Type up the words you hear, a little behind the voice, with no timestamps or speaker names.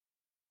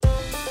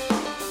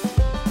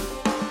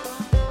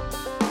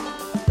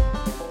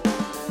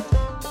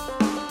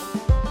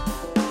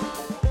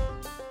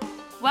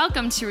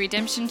Welcome to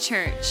Redemption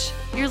Church.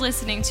 You're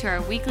listening to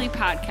our weekly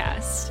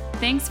podcast.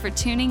 Thanks for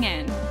tuning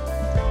in.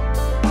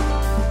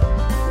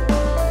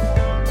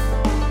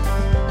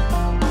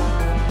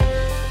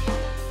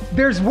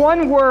 There's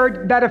one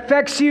word that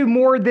affects you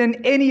more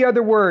than any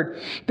other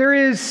word. There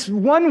is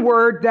one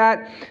word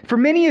that, for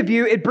many of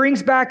you, it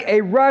brings back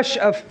a rush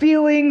of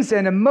feelings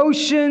and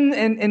emotion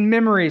and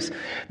memories.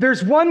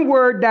 There's one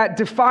word that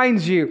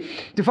defines you,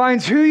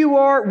 defines who you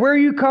are, where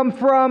you come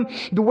from,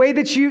 the way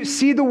that you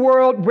see the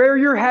world, where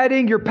you're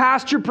heading, your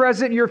past, your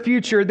present, your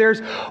future.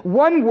 There's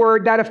one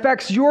word that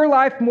affects your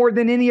life more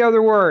than any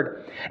other word.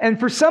 And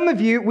for some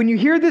of you, when you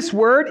hear this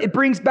word, it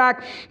brings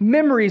back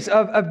memories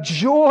of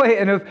joy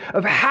and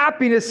of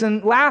happiness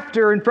and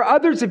laughter. And for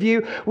others of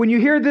you, when you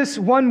hear this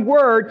one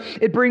word,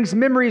 it brings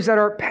memories that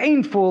are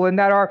painful and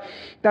that are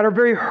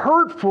very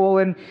hurtful,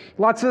 and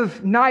lots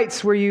of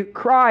nights where you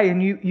cry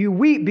and you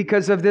weep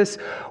because of this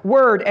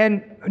word.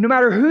 And no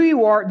matter who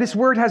you are, this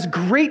word has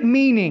great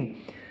meaning.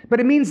 But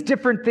it means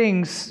different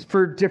things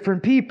for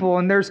different people.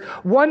 And there's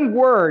one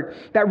word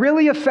that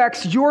really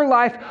affects your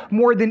life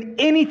more than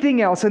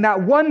anything else. And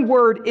that one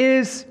word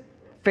is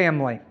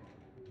family.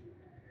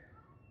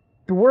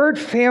 The word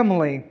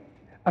family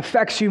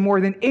affects you more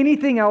than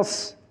anything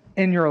else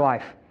in your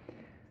life.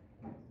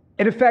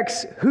 It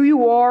affects who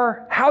you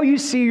are, how you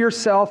see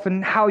yourself,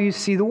 and how you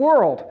see the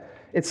world.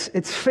 It's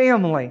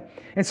family.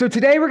 And so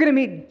today we're going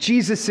to meet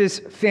Jesus'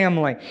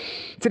 family.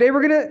 Today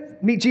we're going to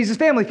meet Jesus'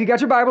 family. If you got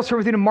your Bibles, turn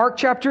with me to Mark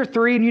chapter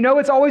 3. And you know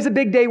it's always a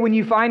big day when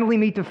you finally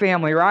meet the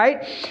family,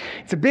 right?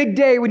 It's a big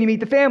day when you meet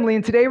the family.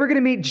 And today we're going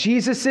to meet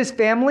Jesus'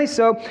 family.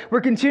 So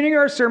we're continuing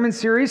our sermon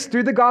series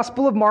through the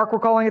Gospel of Mark. We're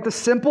calling it the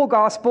Simple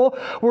Gospel,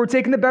 where we're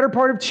taking the better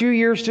part of 2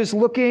 years just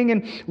looking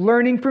and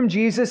learning from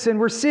Jesus. And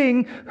we're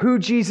seeing who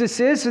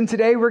Jesus is. And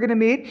today we're going to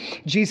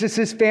meet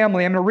Jesus'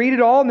 family. I'm going to read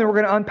it all, and then we're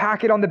going to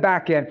unpack it on the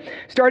back end.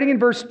 Starting in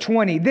verse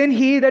 20. Then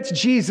he, that's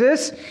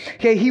Jesus,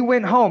 he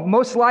went home.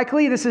 Most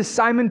likely this is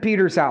Simon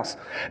Peter's house,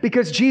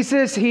 because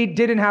Jesus, he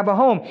didn't have a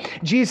home.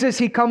 Jesus,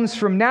 he comes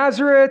from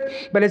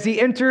Nazareth, but as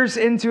he enters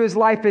into his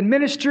life and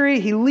ministry,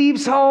 he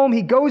leaves home,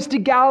 he goes to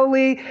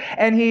Galilee,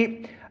 and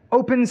he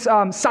opens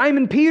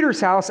Simon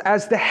Peter's house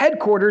as the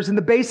headquarters and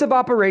the base of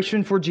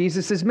operation for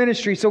Jesus'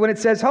 ministry. So when it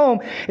says home,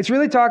 it's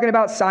really talking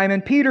about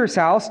Simon Peter's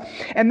house.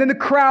 And then the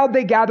crowd,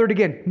 they gathered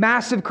again.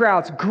 Massive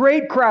crowds,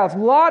 great crowds,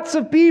 lots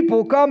of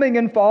people coming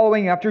and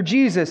following after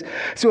Jesus.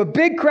 So a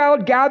big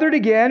crowd gathered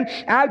again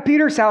at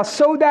Peter's house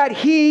so that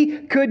he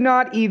could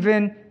not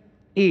even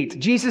eat.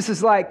 Jesus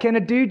is like, can a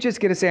dude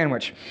just get a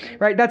sandwich?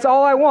 Right? That's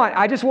all I want.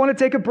 I just want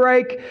to take a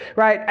break.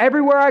 Right?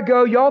 Everywhere I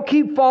go, y'all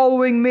keep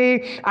following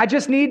me. I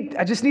just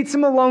need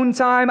some alone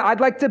time. I'd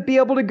like to be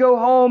able to go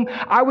home.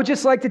 I would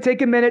just like to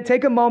take a minute,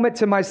 take a moment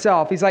to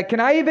myself. He's like, can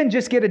I even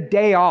just get a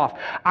day off?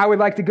 I would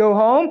like to go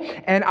home,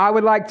 and I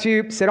would like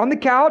to sit on the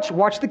couch,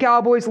 watch the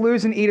Cowboys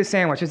lose, and eat a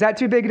sandwich. Is that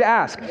too big to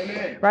ask?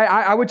 Amen. Right?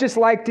 I would just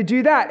like to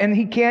do that. And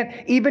he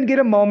can't even get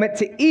a moment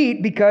to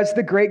eat because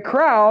the great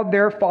crowd,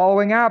 they're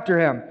following after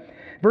him.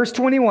 Verse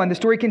 21, the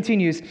story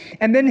continues.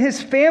 And then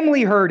his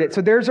family heard it. So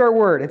there's our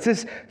word. It's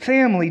his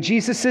family,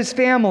 Jesus'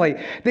 family.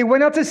 They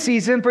went out to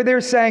seize him, for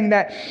they're saying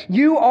that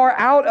you are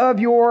out of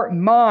your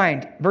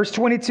mind. Verse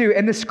 22,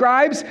 and the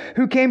scribes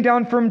who came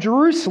down from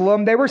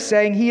Jerusalem, they were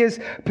saying he is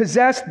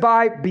possessed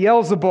by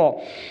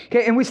Beelzebul.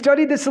 Okay, and we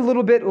studied this a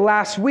little bit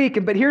last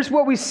week, but here's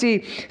what we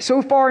see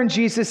so far in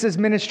Jesus'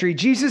 ministry.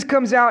 Jesus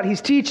comes out,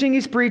 he's teaching,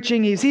 he's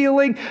preaching, he's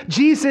healing.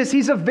 Jesus,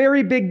 he's a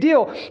very big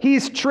deal.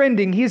 He's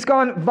trending. He's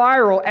gone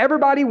viral.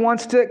 Everybody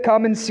wants to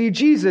come and see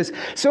Jesus.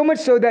 So much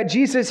so that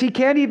Jesus, he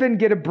can't even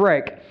get a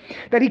break.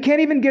 That he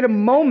can't even get a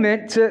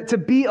moment to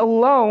be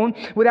alone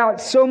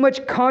without so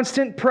much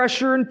constant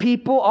pressure and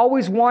people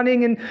always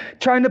wanting and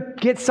trying to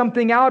get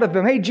something out of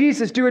him. Hey,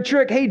 Jesus, do a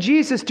trick. Hey,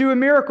 Jesus, do a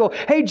miracle.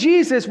 Hey,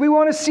 Jesus, we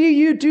want to see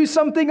you do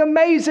something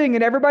amazing.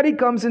 And everybody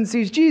comes and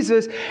sees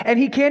Jesus, and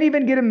he can't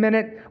even get a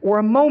minute or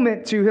a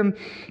moment to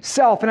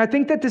himself. And I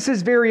think that this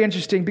is very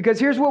interesting,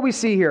 because here's what we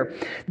see here.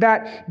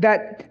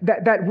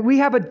 That we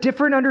have a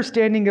different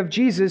understanding of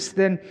Jesus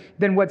than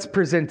what's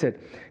presented.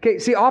 Okay,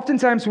 see,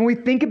 oftentimes when we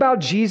think about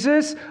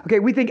Jesus, okay,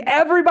 we think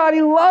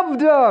everybody loved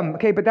him.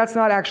 Okay, but that's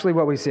not actually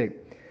what we see.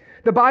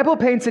 The Bible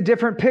paints a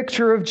different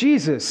picture of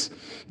Jesus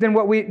than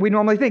what we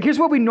normally think. Here's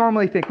what we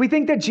normally think. We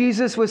think that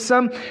Jesus was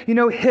some,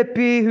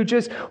 hippie who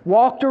just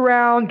walked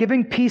around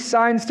giving peace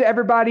signs to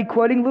everybody,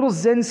 quoting little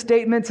Zen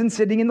statements and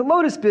sitting in the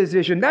lotus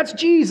position. That's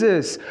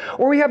Jesus.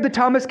 Or we have the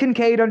Thomas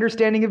Kincaid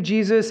understanding of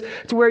Jesus,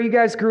 to where you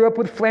guys grew up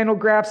with flannel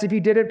graphs. If you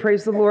didn't,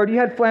 praise the Lord, you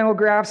had flannel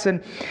graphs,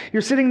 and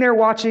you're sitting there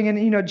watching,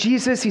 and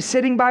Jesus, he's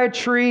sitting by a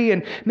tree,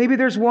 and maybe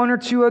there's one or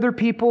two other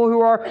people who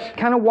are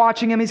kind of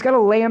watching him. He's got a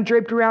lamb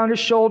draped around his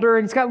shoulder,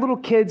 and he's got little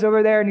kids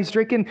over there, and he's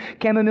drinking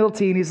chamomile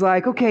tea, and he's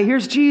like, okay,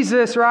 here's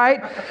Jesus,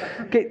 right?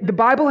 Okay, the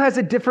Bible has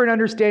a different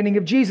understanding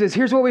of Jesus.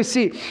 Here's what we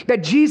see,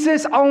 that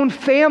Jesus' own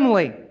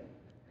family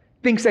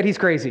thinks that he's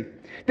crazy.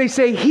 They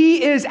say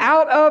he is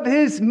out of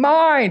his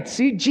mind.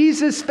 See,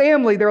 Jesus'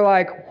 family, they're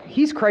like,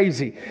 he's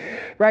crazy,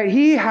 right?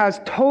 He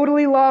has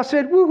totally lost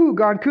it. Woohoo,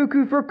 gone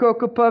cuckoo for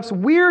Cocoa Puffs.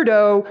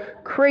 Weirdo,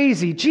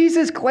 crazy.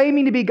 Jesus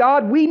claiming to be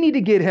God. We need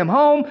to get him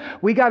home.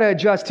 We got to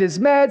adjust his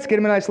meds, get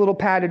him a nice little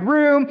padded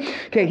room.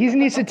 Okay, he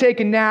needs to take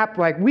a nap.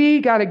 Like, we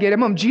got to get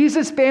him home.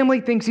 Jesus'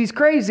 family thinks he's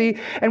crazy.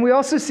 And we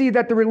also see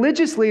that the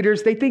religious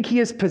leaders, they think he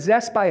is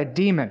possessed by a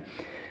demon.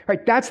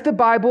 Right, that's the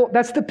Bible,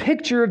 that's the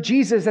picture of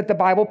Jesus that the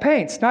Bible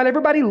paints. Not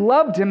everybody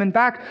loved him. In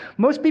fact,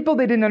 most people,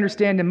 they didn't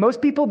understand him. Most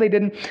people, they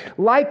didn't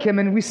like him.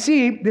 And we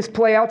see this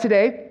play out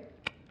today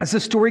as the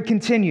story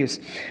continues.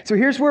 So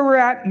here's where we're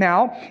at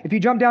now. If you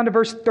jump down to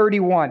verse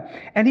 31.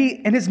 And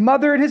his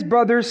mother and his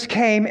brothers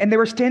came, and they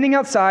were standing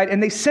outside,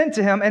 and they sent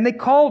to him, and they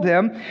called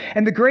him,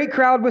 and the great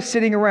crowd was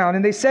sitting around.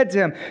 And they said to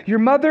him, your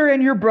mother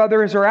and your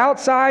brothers are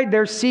outside,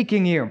 they're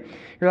seeking you.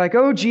 You're like,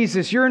 oh,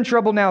 Jesus, you're in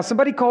trouble now.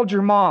 Somebody called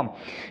your mom,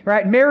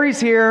 right? Mary's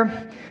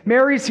here.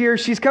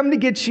 She's come to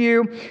get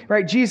you,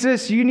 right?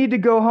 Jesus, you need to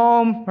go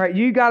home, right?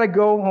 You got to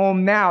go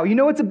home now. You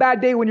know it's a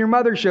bad day when your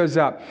mother shows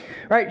up,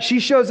 right? She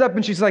shows up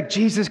and she's like,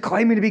 Jesus,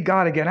 claiming to be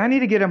God again. I need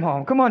to get him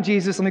home. Come on,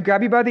 Jesus, let me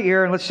grab you by the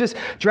ear and let's just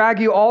drag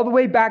you all the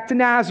way back to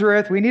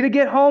Nazareth. We need to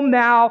get home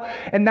now.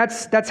 And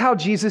that's how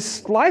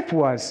Jesus' life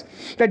was.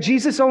 That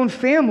Jesus' own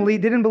family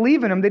didn't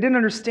believe in him. They didn't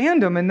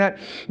understand him. And that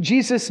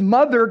Jesus'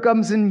 mother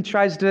comes and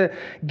tries to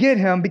get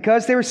him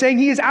because they were saying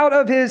he is out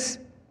of his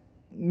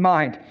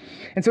mind.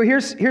 And so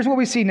here's what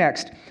we see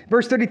next.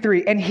 Verse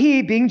 33, and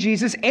he, being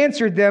Jesus,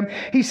 answered them.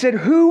 He said,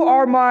 who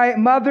are my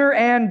mother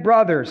and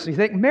brothers? You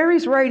think,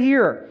 Mary's right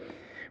here,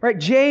 right?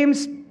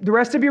 James, the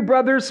rest of your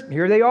brothers,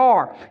 here they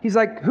are. He's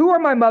like, who are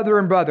my mother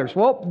and brothers?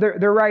 Well,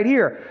 they're right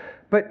here.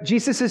 But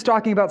Jesus is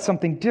talking about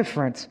something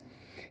different.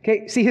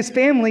 Okay, see, his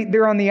family,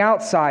 they're on the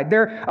outside.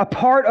 They're a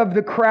part of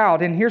the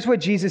crowd. And here's what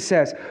Jesus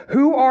says.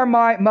 Who are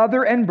my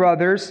mother and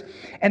brothers?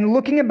 And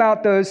looking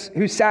about those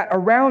who sat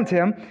around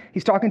him,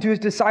 he's talking to his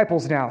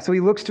disciples now. So he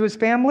looks to his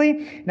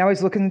family. Now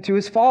he's looking to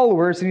his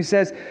followers. And he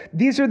says,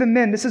 these are the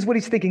men. This is what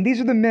he's thinking.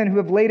 These are the men who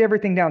have laid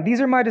everything down.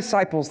 These are my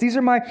disciples. These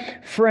are my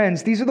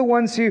friends. These are the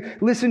ones who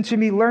listen to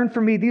me, learn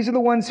from me. These are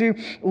the ones who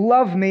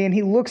love me. And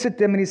he looks at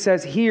them and he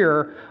says,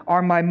 here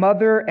are my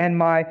mother and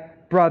my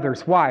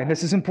brothers. Why? And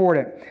this is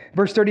important.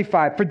 Verse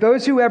 35, for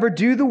those who ever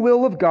do the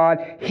will of God,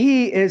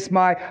 he is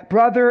my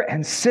brother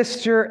and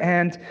sister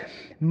and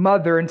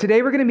mother. And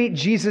today we're going to meet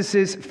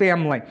Jesus's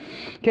family.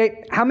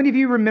 Okay, how many of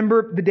you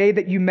remember the day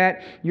that you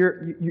met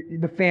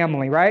the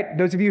family, right?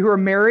 Those of you who are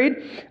married,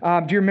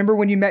 do you remember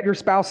when you met your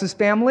spouse's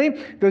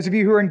family? Those of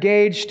you who are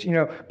engaged,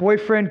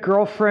 boyfriend,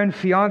 girlfriend,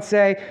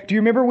 fiance, do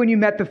you remember when you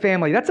met the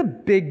family? That's a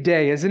big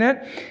day, isn't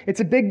it? It's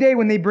a big day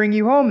when they bring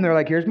you home and they're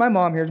like, here's my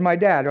mom, here's my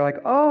dad. They're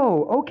like,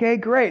 oh, okay,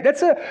 great.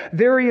 That's a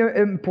very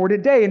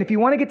important day. And if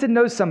you want to get to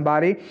know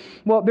somebody,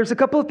 well, there's a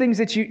couple of things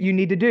that you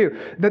need to do.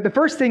 The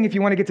first thing, if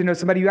you want to get to know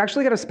somebody, you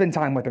actually got to spend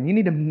time with them. You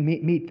need to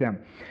meet them.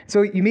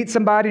 So you meet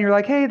somebody and you're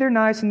like, hey, they're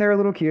nice and they're a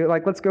little cute.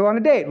 Like, let's go on a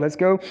date. Let's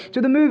go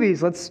to the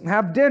movies. Let's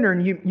have dinner.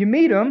 And you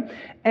meet them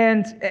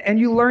and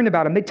you learn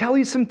about them. They tell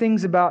you some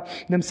things about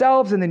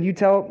themselves and then you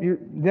tell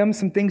them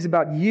some things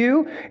about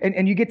you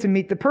and you get to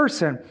meet the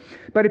person.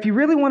 But if you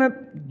really want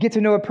to get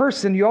to know a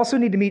person, you also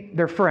need to meet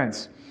their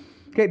friends.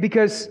 Okay,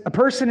 because a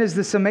person is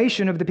the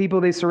summation of the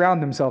people they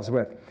surround themselves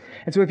with.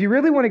 And so if you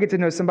really want to get to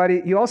know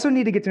somebody, you also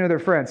need to get to know their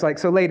friends. Like,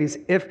 so ladies,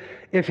 if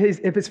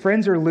his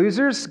friends are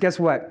losers, guess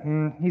what?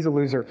 He's a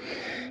loser.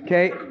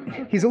 Okay?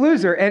 He's a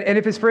loser. And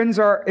if his friends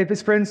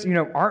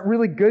aren't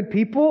really good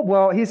people,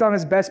 well, he's on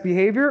his best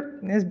behavior.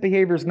 His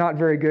behavior is not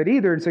very good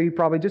either. And so you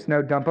probably just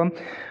dump him.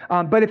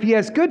 But if he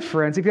has good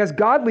friends, if he has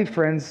godly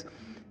friends,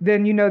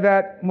 then you know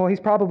that, well, he's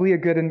probably a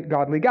good and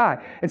godly guy.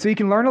 And so you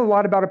can learn a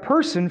lot about a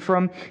person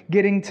from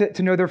getting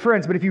to know their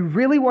friends. But if you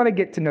really want to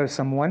get to know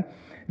someone,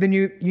 then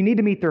you need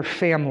to meet their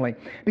family.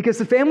 Because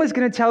the family is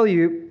going to tell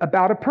you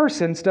about a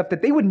person stuff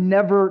that they would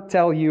never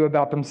tell you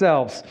about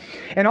themselves.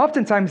 And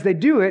oftentimes they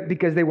do it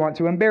because they want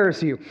to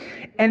embarrass you.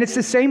 And it's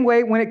the same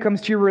way when it comes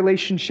to your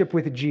relationship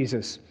with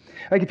Jesus.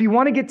 Like, if you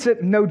want to get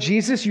to know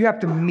Jesus, you have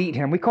to meet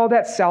him. We call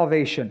that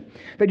salvation.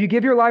 That you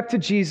give your life to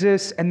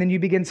Jesus and then you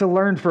begin to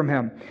learn from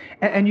him.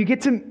 And you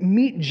get to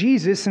meet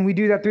Jesus, and we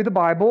do that through the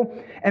Bible.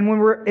 And when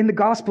we're in the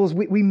Gospels,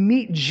 we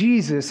meet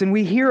Jesus and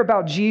we hear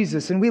about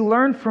Jesus and we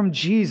learn from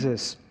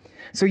Jesus.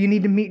 So you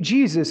need to meet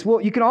Jesus.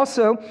 Well, you can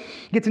also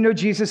get to know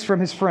Jesus from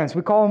his friends.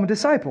 We call them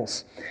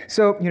disciples.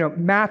 So,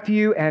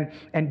 Matthew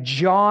and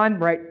John,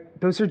 right?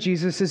 Those are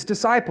Jesus'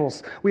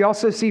 disciples. We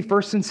also see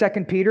 1st and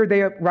 2nd Peter.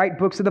 They write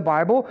books of the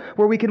Bible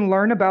where we can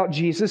learn about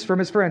Jesus from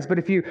his friends. But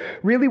if you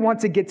really want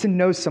to get to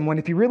know someone,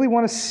 if you really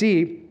want to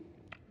see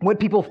what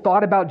people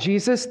thought about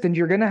Jesus, then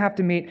you're going to have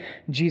to meet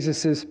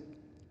Jesus'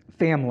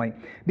 family.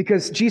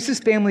 Because Jesus'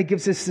 family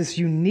gives us this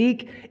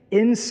unique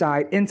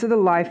insight into the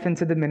life,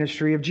 into the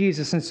ministry of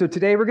Jesus. And so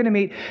today we're going to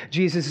meet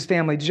Jesus'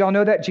 family. Did y'all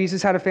know that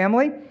Jesus had a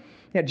family?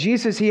 Yeah,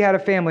 Jesus, he had a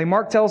family.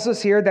 Mark tells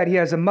us here that he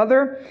has a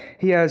mother,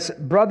 he has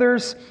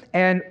brothers,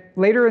 and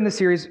later in the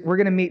series, we're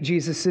going to meet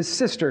Jesus'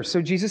 sisters.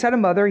 So Jesus had a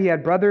mother, he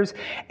had brothers,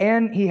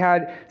 and he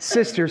had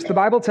sisters. The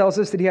Bible tells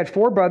us that he had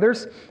 4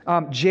 brothers,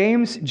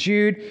 James,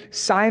 Jude,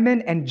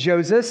 Simon, and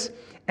Joseph.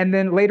 And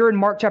then later in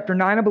Mark chapter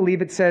 9, I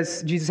believe it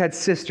says Jesus had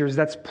sisters.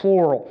 That's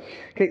plural.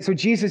 Okay, so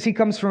Jesus, he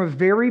comes from a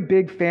very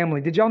big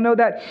family. Did y'all know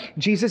that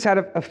Jesus had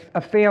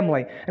a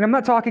family? And I'm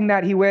not talking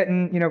that he went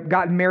and,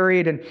 got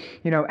married and,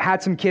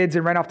 had some kids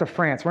and ran off to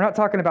France. We're not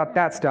talking about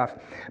that stuff.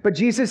 But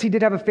Jesus, he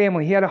did have a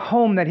family. He had a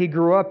home that he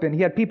grew up in.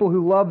 He had people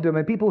who loved him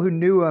and people who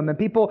knew him and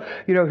people,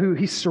 who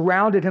he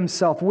surrounded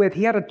himself with.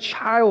 He had a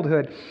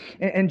childhood.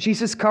 And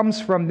Jesus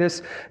comes from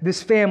this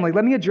family.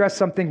 Let me address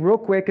something real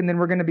quick, and then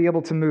we're going to be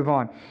able to move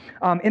on.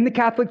 In the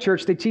Catholic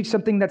Church, they teach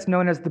something that's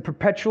known as the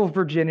perpetual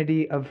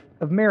virginity of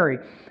Mary.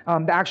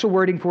 The actual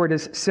wording for it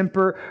is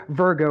Semper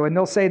Virgo. And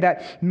they'll say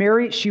that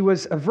Mary, she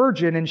was a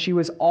virgin and she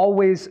was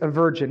always a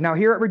virgin. Now,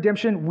 here at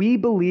Redemption, we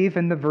believe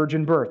in the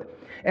virgin birth.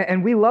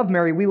 And we love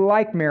Mary. We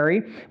like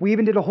Mary. We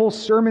even did a whole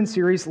sermon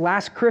series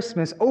last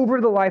Christmas over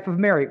the life of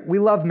Mary. We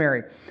love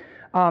Mary.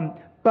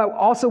 But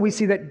also we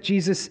see that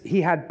Jesus, he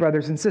had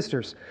brothers and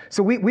sisters.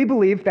 So we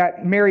believe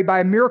that Mary, by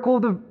a miracle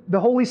of the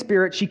Holy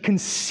Spirit, she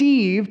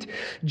conceived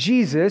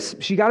Jesus.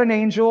 She got an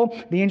angel.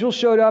 The angel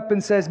showed up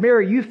and says,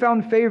 Mary, you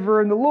found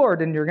favor in the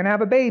Lord and you're going to have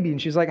a baby. And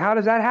she's like, how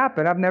does that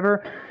happen?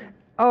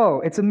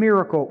 Oh, it's a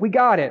miracle. We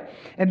got it.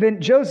 And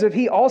then Joseph,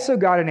 he also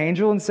got an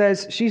angel and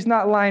says, she's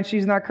not lying,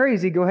 she's not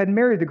crazy, go ahead and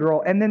marry the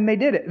girl. And then they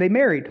did it. They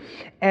married.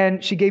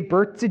 And she gave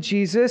birth to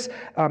Jesus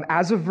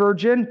as a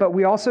virgin. But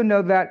we also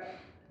know that,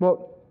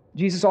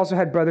 Jesus also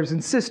had brothers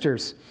and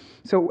sisters.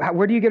 So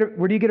where do you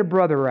get a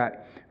brother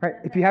at? Right?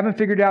 If you haven't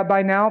figured it out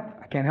by now,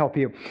 I can't help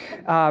you.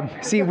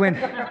 See,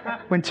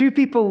 when 2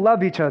 people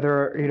love each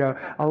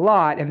other, a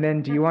lot, and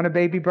then do you want a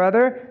baby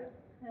brother?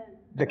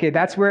 Okay,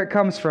 that's where it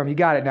comes from. You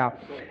got it now.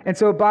 And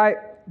so by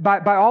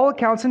all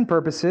accounts and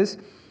purposes,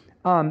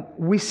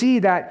 we see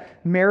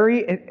that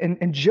Mary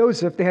and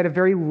Joseph, they had a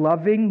very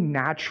loving,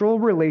 natural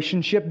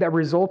relationship that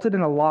resulted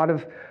in a lot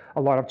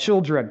of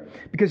children.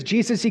 Because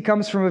Jesus, he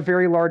comes from a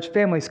very large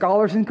family.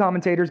 Scholars and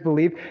commentators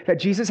believe that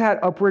Jesus had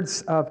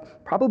upwards of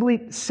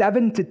probably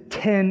 7 to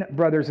 10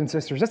 brothers and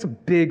sisters. That's a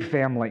big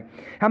family.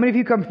 How many of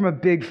you come from a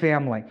big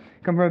family?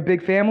 Come from a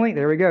big family?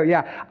 There we go.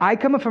 Yeah. I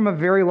come from a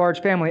very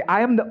large family.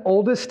 I am the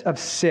oldest of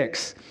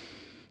 6.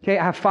 Okay,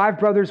 I have 5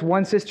 brothers,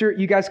 1 sister.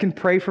 You guys can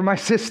pray for my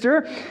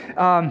sister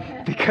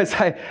because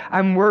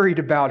I'm worried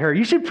about her.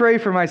 You should pray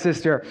for my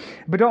sister,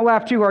 but don't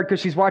laugh too hard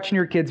because she's watching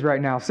your kids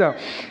right now. So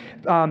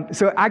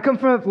I come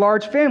from a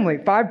large family,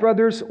 5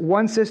 brothers,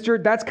 1 sister.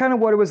 That's kind of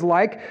what it was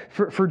like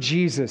for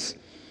Jesus.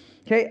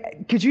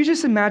 Okay, could you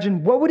just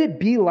imagine what would it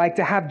be like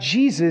to have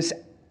Jesus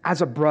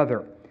as a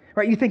brother?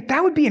 Right? You think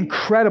that would be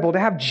incredible to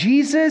have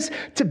Jesus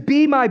to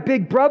be my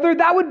big brother?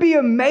 That would be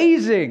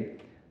amazing.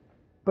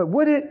 But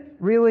would it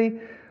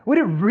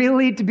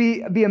really to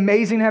be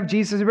amazing to have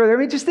Jesus as a brother? I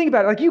mean, just think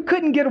about it. Like, you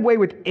couldn't get away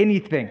with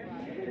anything.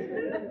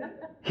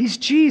 He's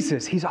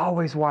Jesus. He's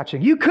always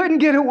watching. You couldn't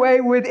get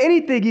away with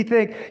anything.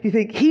 You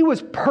think he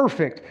was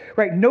perfect,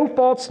 right? No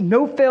faults,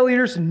 no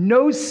failures,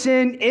 no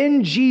sin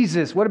in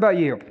Jesus. What about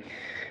you?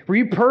 Were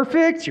you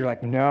perfect? You're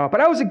like, no. But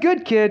I was a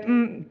good kid.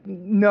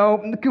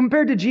 No.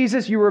 Compared to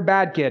Jesus, you were a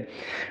bad kid,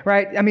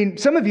 right? I mean,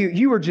 some of you,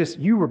 you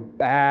were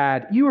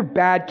bad. You were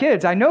bad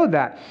kids. I know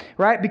that,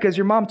 right? Because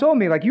your mom told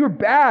me, like, you were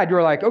bad.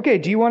 You're like, okay,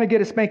 do you want to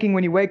get a spanking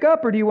when you wake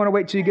up, or do you want to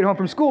wait till you get home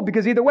from school?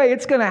 Because either way,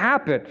 it's going to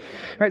happen,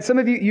 right? Some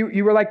of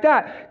you were like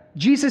that.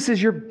 Jesus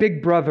is your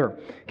big brother.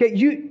 Okay,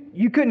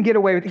 you couldn't get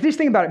away with it. Just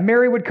think about it.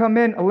 Mary would come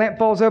in, a lamp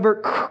falls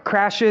over,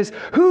 crashes.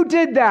 Who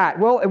did that?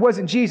 Well, it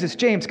wasn't Jesus.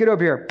 James, get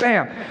over here.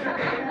 Bam.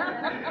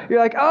 You're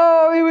like,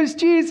 oh, it was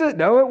Jesus.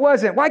 No, it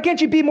wasn't. Why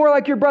can't you be more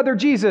like your brother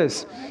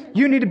Jesus?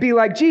 You need to be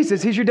like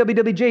Jesus. Here's your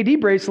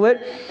WWJD bracelet.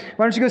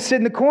 Why don't you go sit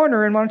in the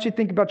corner and why don't you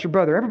think about your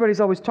brother? Everybody's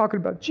always talking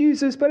about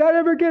Jesus, but I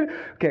never get it.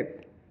 Okay,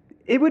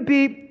 it would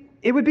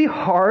be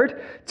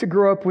hard to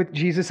grow up with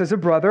Jesus as a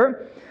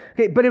brother.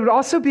 Okay, but it would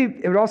also be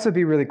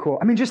really cool.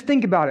 I mean, just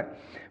think about it.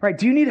 Right?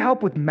 Do you need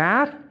help with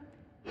math?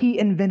 He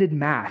invented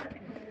math.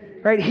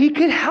 Right? He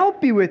could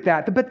help you with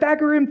that. The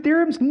Pythagorean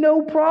theorem's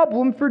no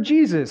problem for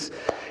Jesus.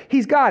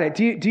 He's got it.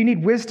 Do you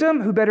need wisdom?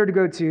 Who better to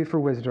go to for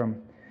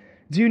wisdom?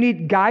 Do you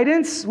need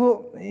guidance?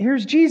 Well,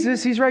 here's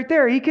Jesus. He's right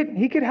there. He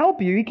could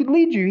help you. He could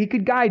lead you. He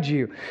could guide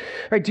you.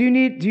 Right? Do you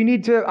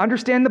need to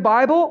understand the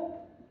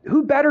Bible?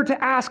 Who better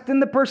to ask than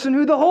the person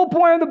who the whole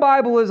point of the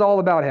Bible is all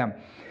about him?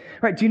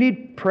 Right? Do you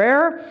need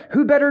prayer?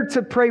 Who better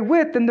to pray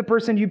with than the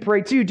person you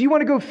pray to? Do you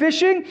want to go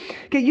fishing?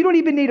 Okay, you don't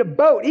even need a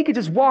boat. He could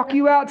just walk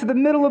you out to the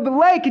middle of the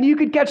lake and you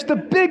could catch the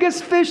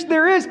biggest fish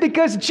there is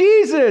because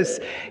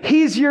Jesus,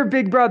 he's your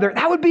big brother.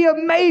 That would be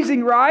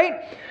amazing,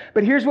 right?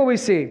 But here's what we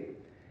see.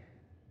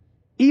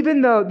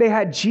 Even though they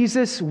had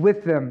Jesus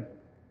with them,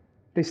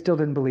 they still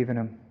didn't believe in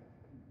him.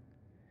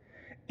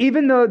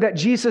 Even though that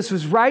Jesus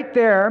was right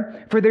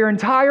there for their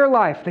entire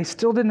life, they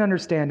still didn't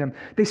understand him.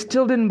 They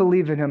still didn't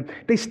believe in him.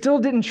 They still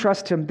didn't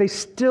trust him. They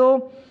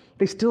still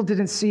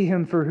didn't see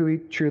him for who he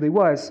truly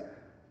was.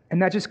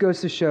 And that just goes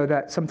to show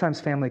that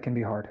sometimes family can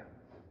be hard.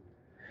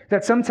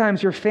 That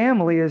sometimes your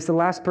family is the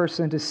last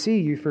person to see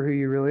you for who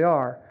you really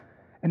are.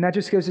 And that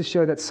just goes to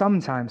show that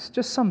sometimes,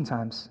 just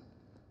sometimes,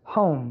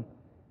 home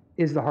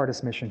is the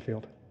hardest mission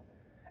field.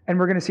 And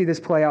we're going to see this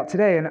play out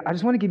today. And I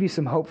just want to give you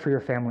some hope for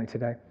your family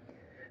today.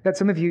 That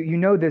some of you, you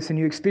know this and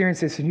you experience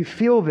this and you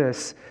feel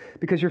this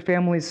because your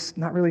family's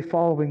not really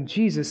following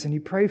Jesus, and you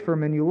pray for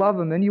them and you love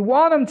them and you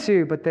want them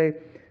to, but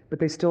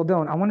they still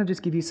don't. I want to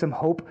just give you some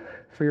hope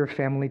for your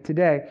family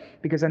today,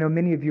 because I know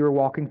many of you are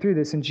walking through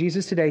this. And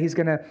Jesus today, he's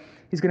going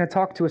to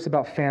talk to us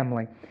about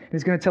family. And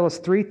he's going to tell us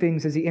three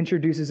things as he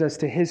introduces us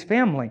to his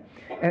family.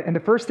 And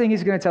the first thing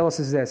he's going to tell us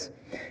is this,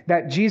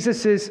 that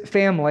Jesus'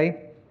 family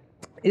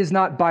is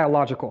not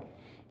biological.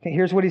 Okay,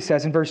 here's what he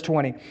says in verse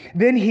 20.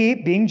 Then he,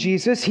 being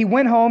Jesus, he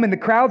went home and the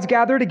crowds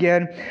gathered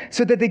again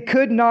so that they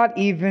could not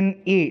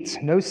even eat.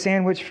 No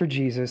sandwich for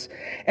Jesus.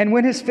 And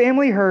when his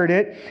family heard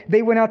it,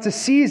 they went out to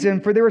seize him,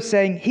 for they were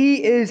saying,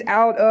 he is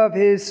out of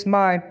his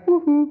mind.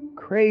 Woohoo,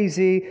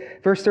 crazy.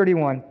 Verse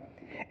 31.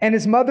 And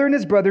his mother and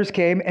his brothers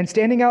came, and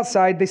standing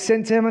outside, they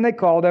sent to him and they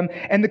called him.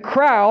 And the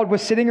crowd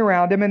was sitting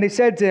around him, and they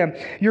said to him,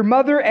 your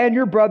mother and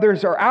your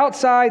brothers are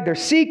outside, they're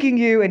seeking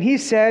you. And he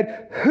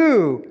said,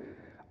 who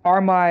are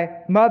my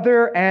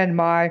mother and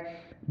my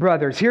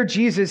brothers? Here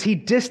Jesus, he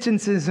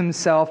distances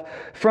himself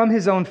from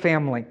his own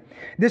family.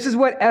 This is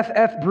what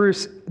F.F.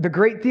 Bruce, the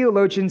great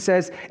theologian,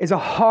 says is a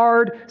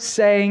hard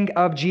saying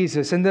of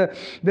Jesus. And the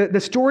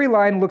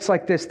storyline looks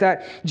like this,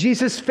 that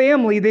Jesus'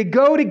 family, they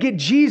go to get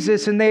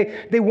Jesus and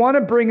they want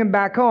to bring him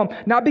back home.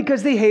 Not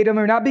because they hate him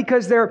or not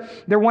because they're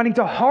wanting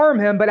to harm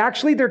him, but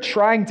actually they're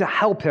trying to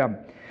help him.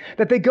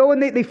 That they go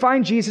and they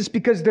find Jesus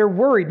because they're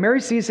worried.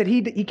 Mary sees that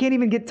he can't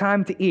even get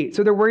time to eat.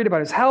 So they're worried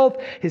about his health,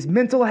 his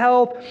mental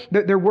health.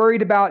 They're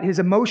worried about his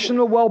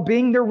emotional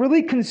well-being. They're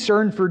really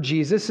concerned for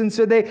Jesus. And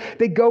so they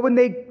go and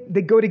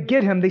they go to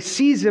get him. They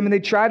seize him and they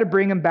try to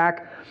bring him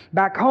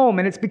back home.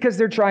 And it's because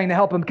they're trying to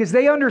help him, because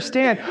they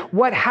understand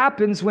what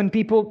happens when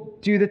people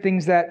do the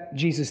things that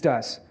Jesus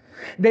does.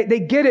 They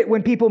get it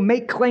when people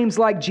make claims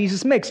like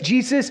Jesus makes.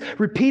 Jesus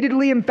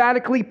repeatedly,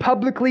 emphatically,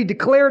 publicly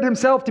declared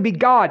himself to be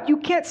God. You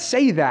can't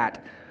say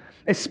that,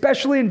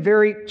 especially in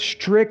very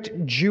strict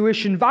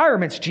Jewish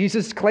environments.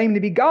 Jesus claimed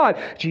to be God.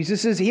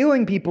 Jesus is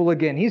healing people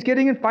again. He's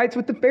getting in fights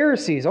with the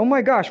Pharisees. Oh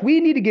my gosh, we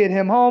need to get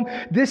him home.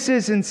 This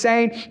is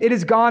insane. It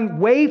has gone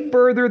way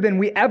further than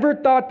we ever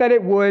thought that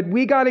it would.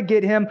 We got to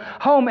get him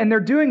home. And they're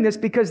doing this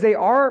because they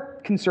are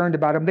concerned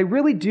about him. They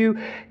really do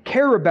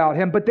care about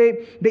him, but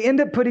they end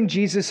up putting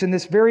Jesus in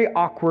this very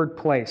awkward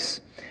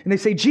place. And they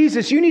say,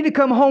 Jesus, you need to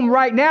come home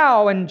right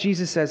now. And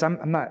Jesus says,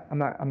 I'm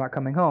not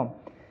coming home.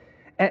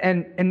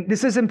 And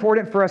this is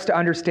important for us to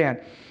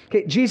understand.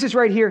 Okay, Jesus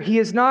right here, he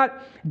is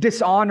not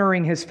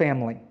dishonoring his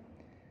family.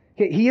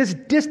 Okay, he is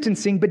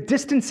distancing, but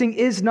distancing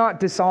is not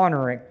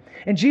dishonoring.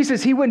 And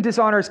Jesus, he wouldn't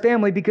dishonor his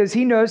family because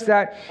he knows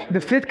that the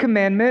fifth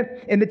commandment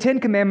in the 10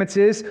 commandments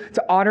is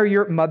to honor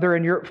your mother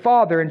and your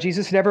father. And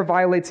Jesus never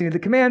violates any of the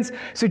commands.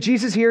 So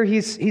Jesus here,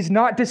 he's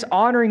not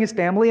dishonoring his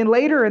family. And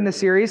later in the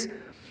series,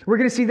 we're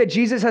going to see that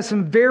Jesus has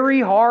some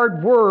very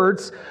hard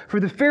words for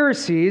the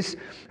Pharisees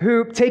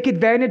who take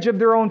advantage of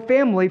their own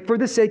family for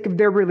the sake of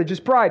their religious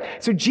pride.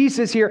 So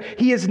Jesus here,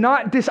 he is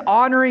not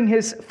dishonoring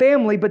his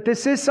family, but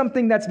this is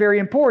something that's very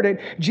important.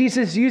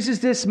 Jesus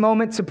uses this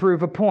moment to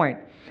prove a point.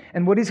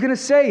 And what he's going to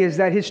say is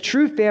that his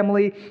true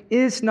family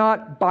is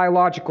not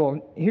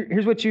biological.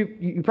 Here's what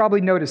you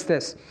probably noticed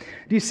this.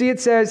 Do you see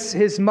it says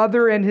his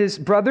mother and his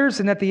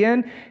brothers? And at the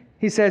end,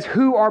 he says,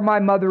 who are my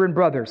mother and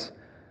brothers?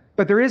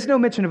 But there is no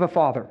mention of a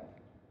father.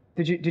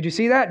 Did you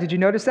see that? Did you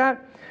notice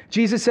that?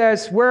 Jesus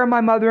says, where are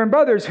my mother and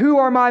brothers? Who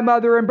are my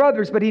mother and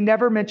brothers? But he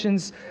never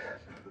mentions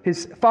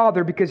his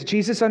father, because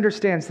Jesus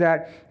understands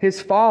that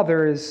his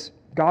father is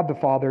God the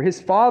Father.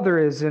 His Father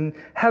is in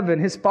heaven.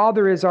 His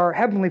Father is our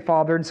Heavenly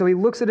Father. And so he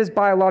looks at his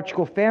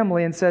biological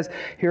family and says,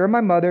 here are my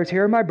mothers,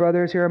 here are my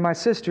brothers, here are my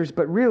sisters,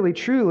 but really,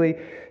 truly,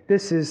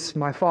 this is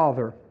my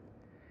Father.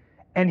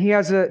 And he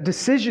has a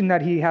decision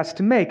that he has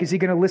to make. Is he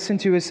going to listen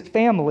to his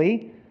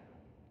family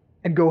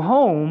and go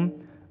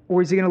home,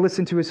 or is he going to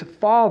listen to his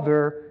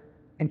Father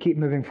and keep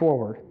moving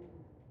forward?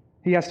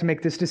 He has to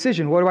make this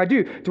decision. What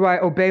do? Do I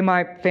obey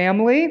my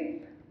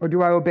family, or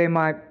do I obey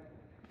my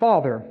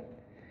Father?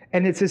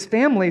 And it's his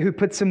family who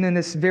puts him in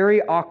this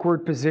very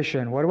awkward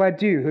position. What do I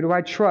do? Who do I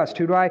trust?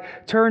 Who do I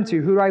turn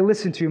to? Who do I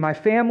listen to? My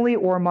family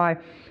or my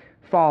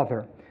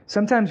Father?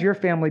 Sometimes your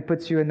family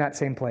puts you in that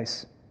same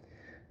place.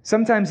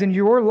 Sometimes in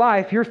your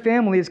life, your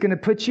family is going to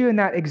put you in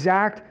that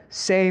exact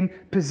same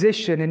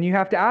position. And you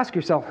have to ask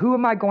yourself, who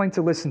am I going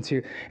to listen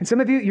to? And some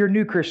of you, you're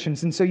new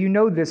Christians, and so you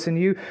know this and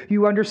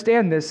you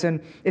understand this.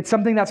 And it's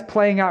something that's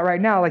playing out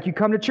right now. Like you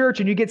come to church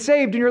and you get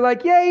saved and you're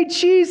like, yay,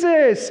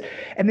 Jesus!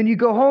 And then you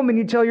go home and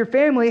you tell your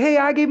family, hey,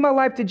 I gave my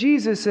life to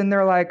Jesus. And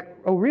they're like,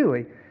 oh,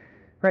 really?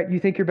 Right? You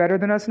think you're better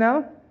than us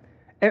now?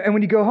 And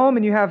when you go home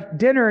and you have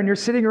dinner and you're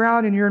sitting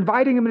around and you're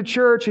inviting them to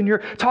church and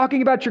you're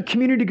talking about your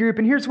community group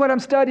and here's what I'm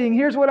studying,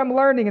 here's what I'm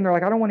learning, and they're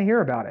like, I don't want to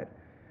hear about it.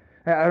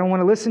 I don't want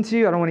to listen to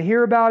you. I don't want to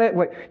hear about it.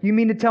 What, you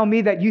mean to tell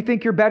me that you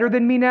think you're better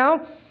than me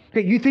now?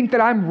 Okay, you think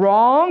that I'm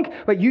wrong,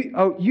 but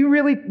you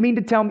really mean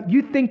to tell me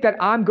you think that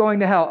I'm going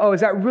to hell? Oh,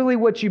 is that really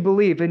what you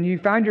believe? And you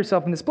find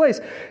yourself in this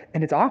place,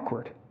 and it's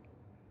awkward.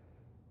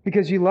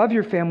 Because you love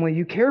your family,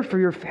 you care for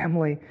your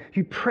family,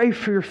 you pray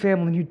for your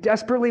family, and you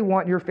desperately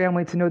want your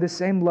family to know the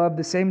same love,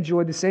 the same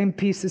joy, the same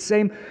peace, the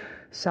same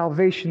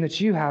salvation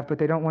that you have, but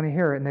they don't want to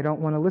hear it and they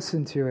don't want to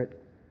listen to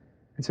it.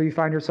 And so you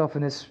find yourself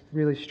in this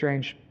really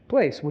strange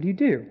place. What do you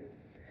do?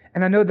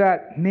 And I know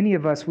that many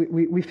of us,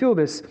 we feel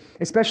this,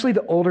 especially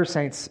the older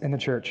saints in the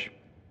church.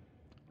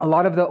 A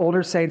lot of the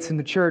older saints in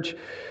the church,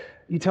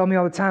 you tell me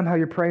all the time how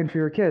you're praying for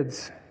your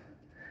kids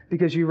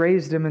because you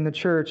raised them in the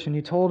church and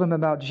you told them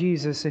about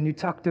Jesus and you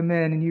tucked them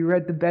in and you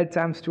read the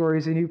bedtime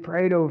stories and you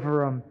prayed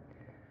over them.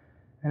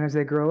 And as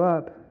they grow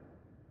up,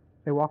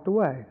 they walked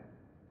away.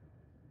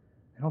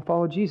 They don't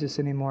follow Jesus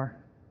anymore.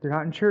 They're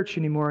not in church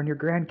anymore, and your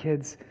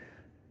grandkids,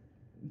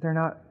 they're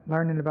not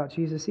learning about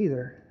Jesus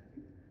either.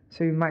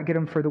 So you might get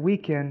them for the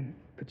weekend,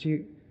 but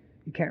you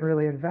can't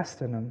really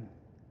invest in them.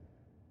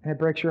 And it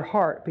breaks your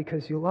heart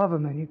because you love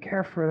them and you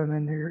care for them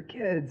and they're your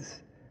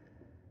kids.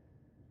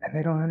 And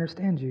they don't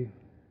understand you.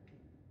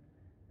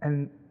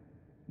 And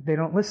they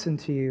don't listen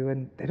to you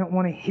and they don't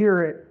want to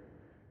hear it.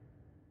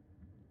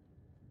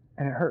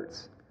 And it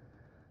hurts.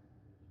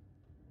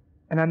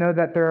 And I know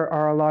that there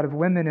are a lot of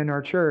women in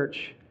our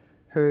church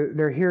who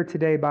they're here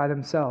today by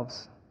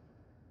themselves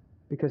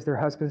because their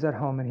husband's at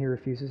home and he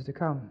refuses to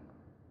come.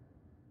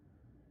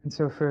 And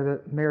so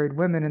for the married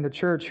women in the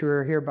church who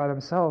are here by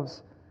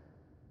themselves,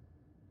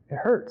 it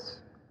hurts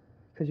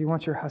because you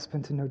want your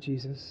husband to know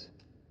Jesus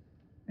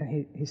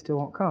and he still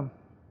won't come.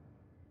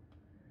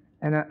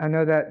 And I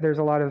know that there's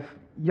a lot of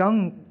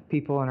young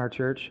people in our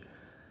church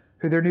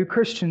who they're new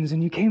Christians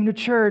and you came to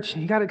church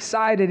and you got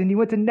excited and you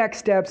went to Next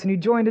Steps and you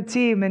joined a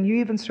team and you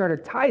even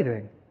started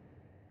tithing.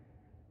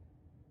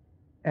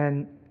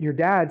 And your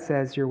dad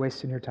says you're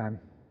wasting your time.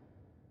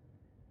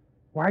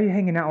 Why are you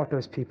hanging out with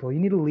those people? You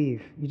need to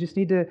leave. You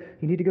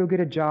need to go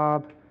get a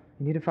job.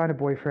 You need to find a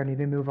boyfriend. You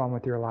need to move on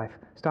with your life.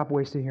 Stop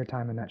wasting your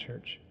time in that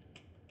church.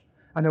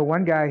 I know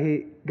one guy,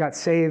 he got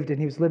saved and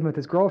he was living with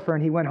his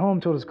girlfriend. He went home,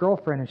 told his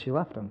girlfriend, and she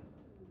left him.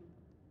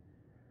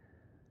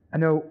 I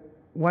know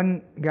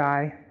one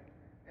guy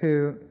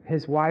who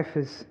his wife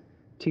is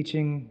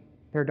teaching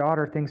their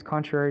daughter things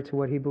contrary to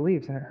what he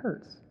believes, and it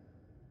hurts.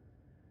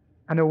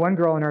 I know one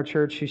girl in our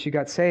church, she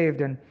got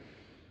saved, and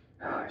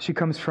she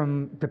comes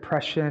from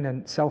depression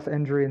and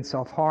self-injury and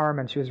self-harm,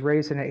 and she was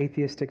raised in an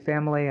atheistic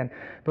family, and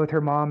both her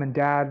mom and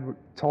dad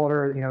told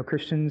her,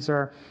 Christians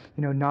are,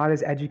 not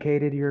as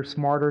educated, you're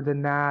smarter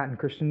than that, and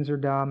Christians are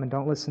dumb, and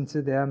don't listen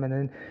to them. And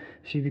then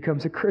she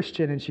becomes a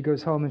Christian, and she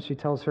goes home, and she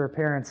tells her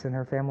parents, and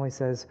her family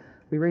says,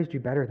 we raised you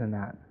better than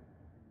that.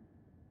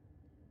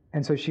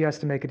 And so she has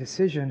to make a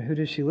decision. Who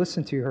does she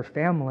listen to, her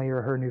family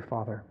or her new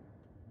father?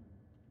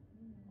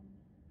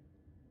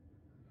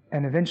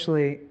 And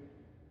eventually,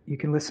 you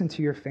can listen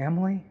to your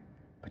family,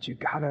 but you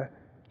gotta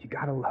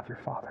love your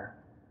father.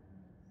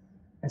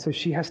 And so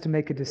she has to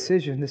make a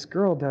decision. This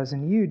girl does,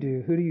 and you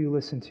do. Who do you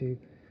listen to?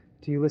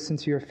 Do you listen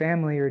to your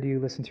family or do you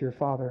listen to your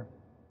father?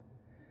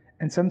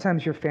 And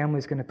sometimes your family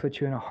is going to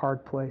put you in a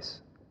hard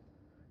place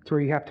to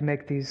where you have to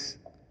make these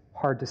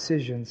hard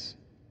decisions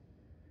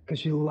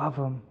because you love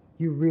them.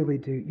 You really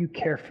do. You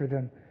care for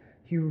them.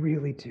 You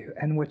really do.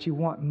 And what you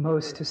want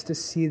most is to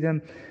see them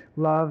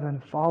love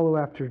and follow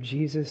after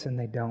Jesus, and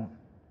they don't.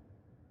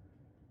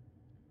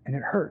 And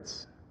it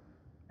hurts.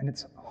 And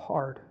it's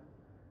hard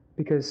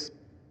because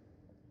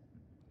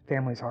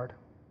family's hard.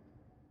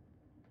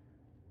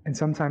 And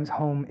sometimes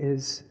home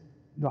is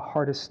the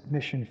hardest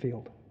mission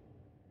field.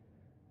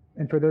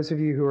 And for those of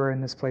you who are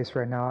in this place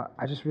right now,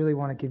 I just really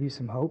want to give you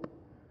some hope.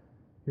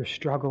 You're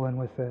struggling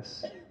with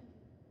this.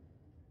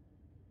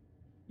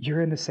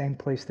 You're in the same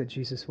place that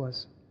Jesus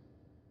was.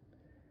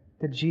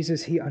 That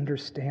Jesus, he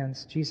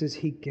understands. Jesus,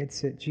 he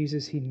gets it.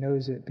 Jesus, he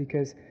knows it,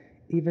 because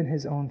even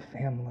his own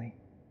family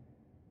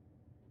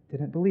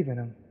didn't believe in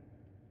him.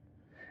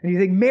 And you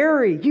think,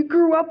 Mary, you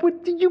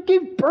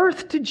gave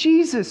birth to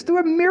Jesus through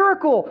a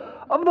miracle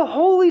of the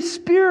Holy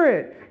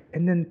Spirit.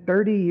 And then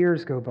 30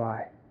 years go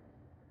by,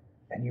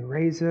 and you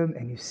raise him,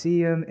 and you see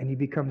him, and you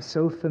become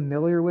so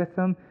familiar with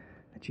him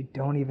that you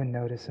don't even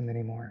notice him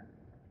anymore.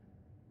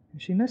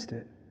 And she missed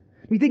it.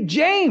 You think,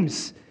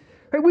 James,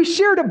 right, we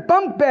shared a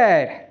bunk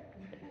bed.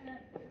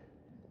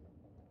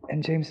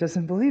 And James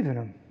doesn't believe in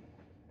him.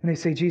 And they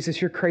say,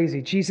 Jesus, you're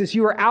crazy. Jesus,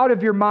 you are out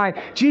of your mind.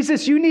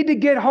 Jesus, you need to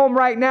get home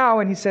right now.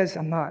 And he says,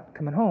 I'm not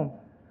coming home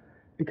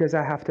because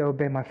I have to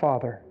obey my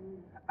Father.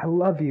 I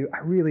love you. I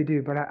really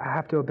do. But I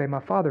have to obey my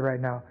Father right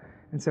now.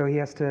 And so he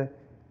has to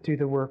do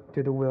the work,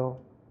 do the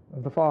will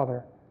of the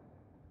Father.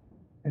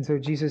 And so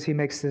Jesus, he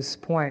makes this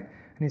point,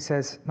 and he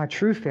says, my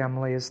true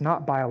family is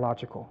not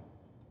biological.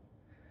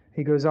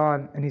 He goes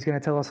on, and he's going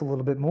to tell us a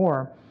little bit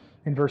more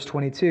in verse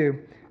 22.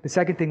 The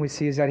second thing we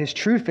see is that his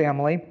true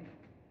family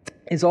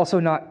is also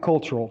not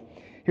cultural.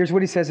 Here's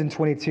what he says in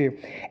 22.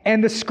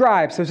 And the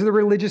scribes, those are the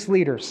religious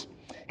leaders,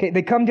 okay,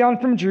 they come down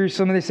from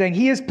Jerusalem, and they're saying,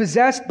 he is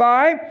possessed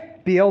by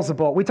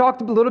Beelzebul. We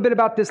talked a little bit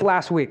about this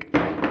last week.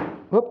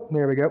 Whoop,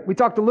 there we go. We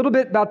talked a little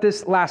bit about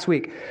this last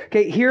week.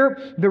 Okay,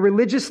 here, the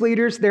religious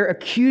leaders, they're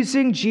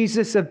accusing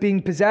Jesus of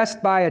being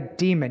possessed by a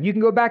demon. You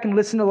can go back and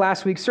listen to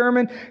last week's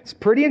sermon. It's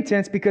pretty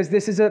intense because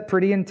this is a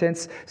pretty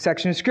intense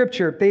section of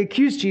Scripture. They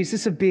accuse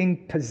Jesus of being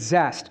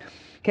possessed.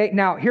 Okay,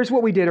 now here's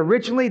what we did.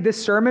 Originally, this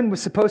sermon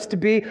was supposed to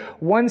be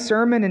one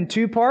sermon in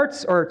two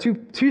parts, or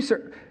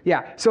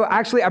so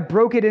actually I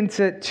broke it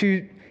into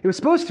two. It was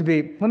supposed to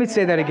be, let me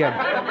say that again.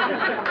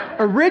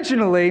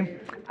 Originally,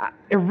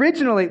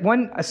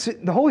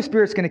 the Holy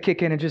Spirit's going to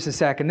kick in just a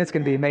second. It's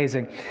going to be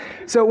amazing.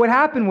 So what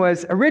happened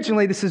was,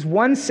 originally, this is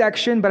one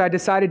section, but I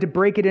decided to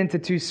break it into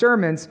two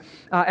sermons.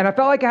 And I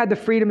felt like I had the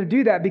freedom to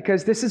do that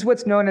because this is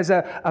what's known as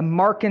a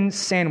Markan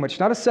sandwich,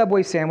 not a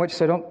Subway sandwich,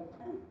 so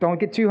don't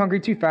get too hungry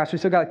too fast. We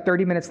still got like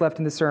 30 minutes left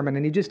in the sermon,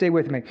 and you just stay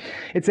with me.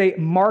 It's a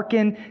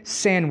Markan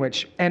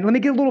sandwich. And let me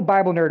get a little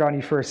Bible nerd on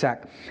you for a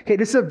sec. Okay,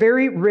 this is a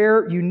very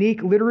rare,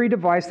 unique literary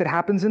device that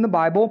happens in the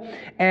Bible,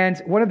 and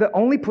one of the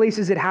only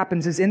places it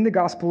happens is in the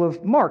Gospel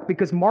of Mark,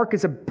 because Mark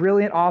is a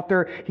brilliant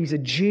author. He's a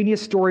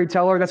genius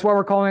storyteller. That's why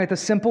we're calling it the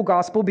simple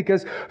gospel,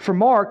 because for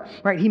Mark,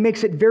 right, he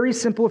makes it very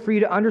simple for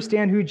you to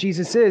understand who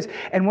Jesus is,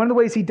 and one of the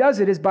ways he does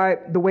it is by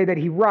the way that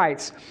he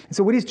writes. And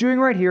so what he's doing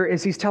right here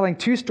is he's telling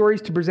two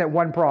stories to present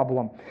one problem.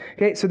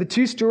 Okay, so the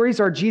two stories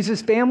are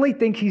Jesus' family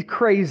think he's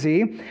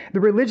crazy.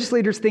 The religious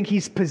leaders think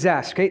he's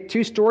possessed. Okay,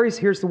 two stories.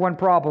 Here's the one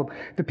problem.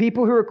 The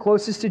people who are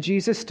closest to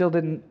Jesus still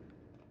didn't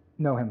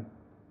know him.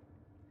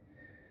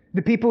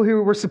 The people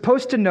who were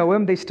supposed to know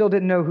him, they still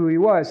didn't know who he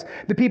was.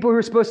 The people who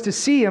were supposed to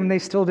see him, they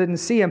still didn't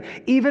see him.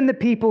 Even the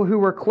people who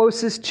were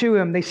closest to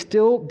him, they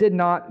still did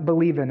not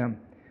believe in him.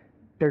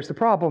 There's the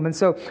problem. And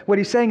so what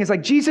he's saying is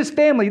like, Jesus'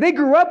 family, they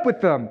grew up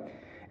with them,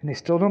 and they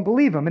still don't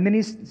believe him. And then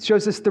he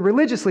shows us the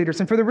religious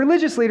leaders. And for the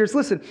religious leaders,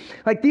 listen,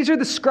 like these are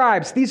the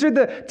scribes. These are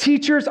the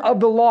teachers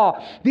of the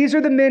law. These are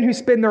the men who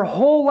spend their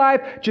whole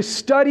life just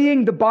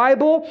studying the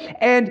Bible.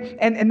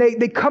 And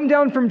they come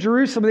down from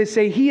Jerusalem. And they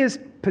say, he is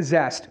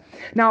possessed.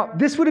 Now,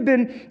 this would have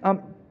been,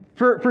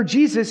 for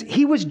Jesus,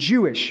 he was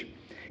Jewish.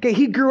 Okay,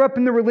 he grew up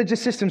in the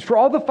religious systems. For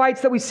all the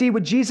fights that we see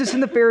with Jesus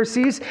and the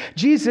Pharisees,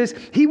 Jesus,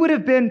 he would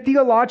have been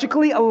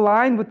theologically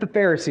aligned with the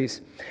Pharisees.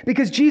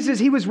 Because Jesus,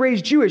 he was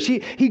raised Jewish.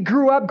 He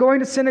grew up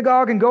going to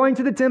synagogue and going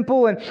to the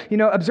temple and,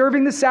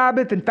 observing the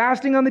Sabbath and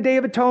fasting on the Day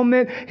of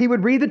Atonement. He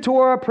would read the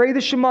Torah, pray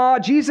the Shema.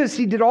 Jesus,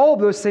 he did all of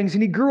those things,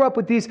 and he grew up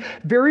with these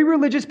very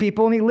religious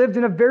people, and he lived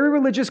in a very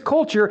religious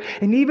culture.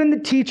 And even the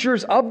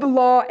teachers of the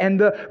law and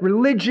the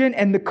religion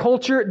and the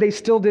culture, they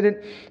still didn't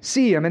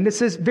see him. And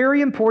this is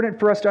very important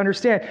for us to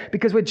understand,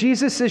 because what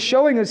Jesus is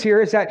showing us here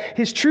is that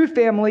his true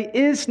family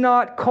is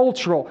not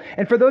cultural.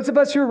 And for those of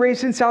us who are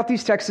raised in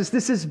Southeast Texas,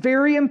 this is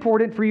very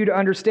important for you to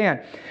understand,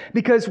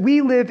 because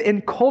we live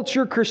in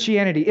culture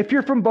Christianity. If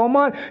you're from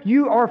Beaumont,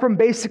 you are from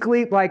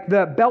basically like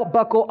the belt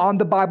buckle on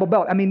the Bible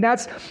Belt. I mean,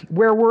 that's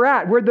where we're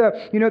at. We're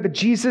the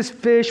Jesus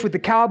fish with the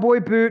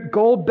cowboy boot,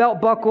 gold belt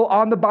buckle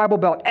on the Bible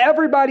Belt.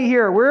 Everybody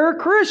here, we're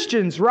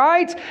Christians,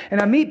 right?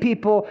 And I meet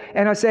people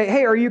and I say,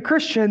 hey, are you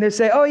Christian? They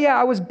say, oh yeah,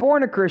 I was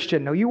born a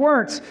Christian. No, you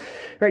weren't.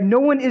 Right? No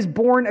one is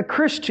born a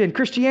Christian.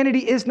 Christianity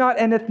is not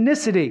an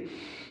ethnicity.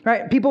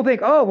 Right? People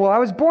think, oh, well, I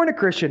was born a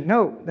Christian.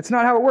 No, that's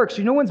not how it works.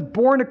 No one's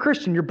born a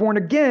Christian. You're born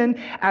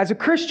again as a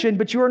Christian,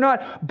 but you are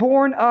not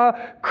born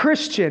a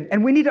Christian.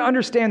 And we need to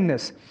understand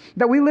this,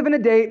 that we live in a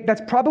day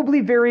that's probably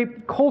very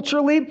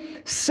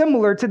culturally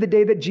similar to the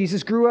day that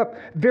Jesus grew up,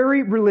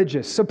 very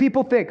religious. So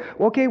people think,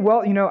 okay,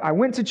 well, I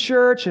went to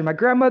church and my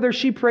grandmother,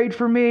 she prayed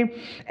for me.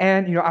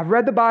 And, I've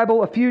read the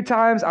Bible a few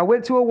times. I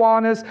went to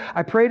Awanas.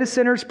 I prayed a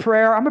sinner's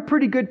prayer. I'm a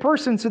pretty good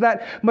person, so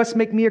that must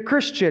make me a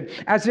Christian.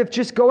 As if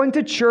just going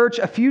to church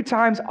a few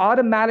times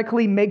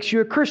automatically makes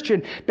you a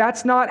Christian.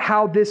 That's not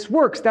how this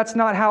works. That's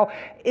not how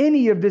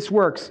any of this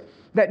works.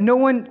 That no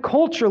one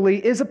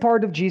culturally is a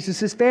part of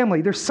Jesus'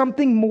 family. There's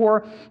something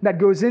more that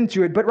goes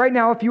into it. But right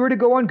now, if you were to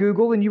go on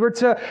Google and you were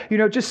to,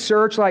 just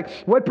search like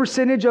what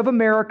percentage of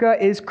America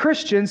is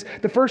Christians,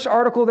 the first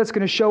article that's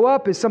going to show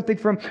up is something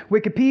from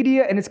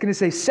Wikipedia, and it's going to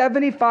say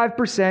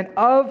 75%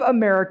 of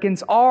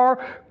Americans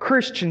are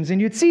Christians.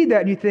 And you'd see that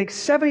and you think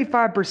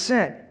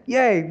 75%.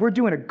 Yay, we're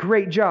doing a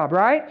great job,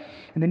 right?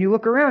 And then you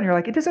look around and you're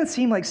like, it doesn't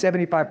seem like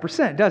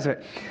 75%, does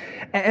it?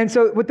 And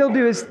so what they'll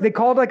do is they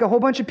called like a whole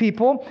bunch of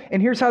people,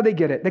 and here's how they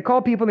get it. They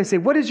call people and they say,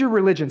 what is your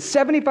religion?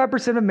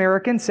 75% of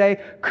Americans say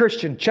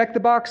Christian. Check the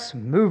box,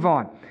 move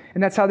on.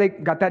 And that's how they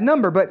got that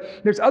number.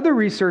 But there's other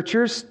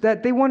researchers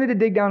that they wanted to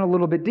dig down a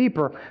little bit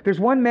deeper. There's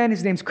one man,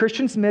 his name's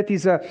Christian Smith.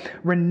 He's a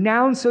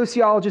renowned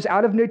sociologist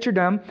out of Notre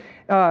Dame,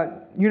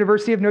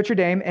 University of Notre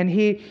Dame, and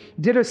he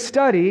did a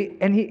study,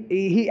 and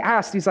he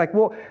asked, he's like,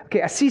 well,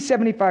 okay, I see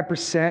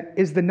 75%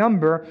 is the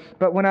number,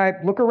 but when I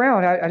look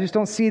around, I just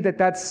don't see that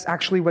that's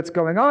actually what's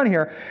going on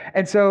here.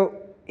 And so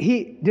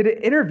he did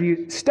an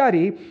interview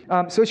study,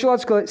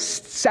 sociological,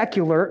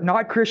 secular,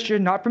 not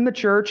Christian, not from the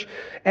church,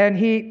 and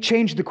he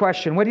changed the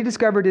question. What he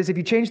discovered is if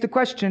you change the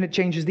question, it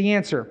changes the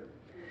answer.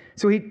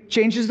 So he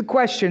changes the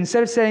question.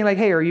 Instead of saying like,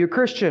 hey, are you a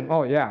Christian?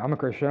 Oh, yeah, I'm a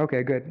Christian.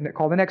 Okay, good.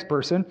 Call the next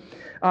person.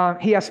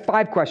 He asked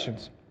 5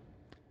 questions.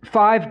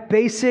 5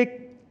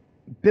 basic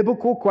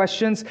biblical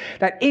questions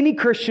that any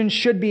Christian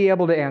should be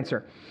able to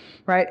answer.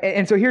 Right?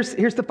 And so here's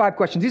the 5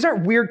 questions. These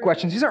aren't weird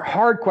questions. These aren't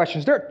hard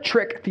questions. They're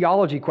trick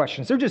theology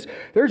questions. They're just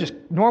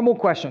normal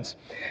questions.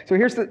 So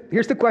here's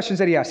the questions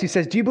that he asks. He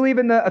says, do you believe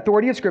in the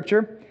authority of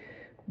Scripture?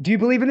 Do you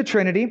believe in the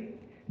Trinity?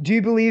 Do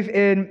you believe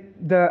in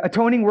the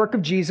atoning work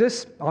of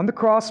Jesus on the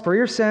cross for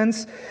your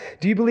sins?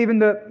 Do you believe in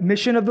the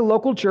mission of the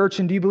local church?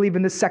 And do you believe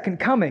in the second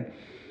coming?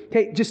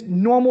 Okay, just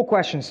normal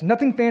questions.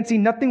 Nothing fancy,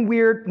 nothing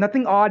weird,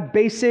 nothing odd,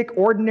 basic,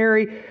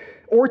 ordinary,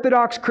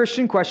 Orthodox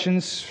Christian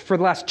questions for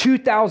the last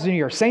 2,000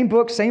 years. Same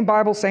book, same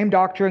Bible, same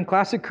doctrine,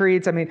 classic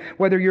creeds. I mean,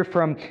 whether you're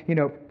from,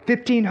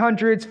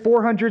 1500s,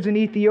 400s in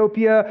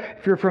Ethiopia,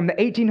 if you're from the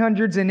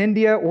 1800s in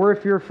India, or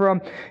if you're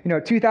from,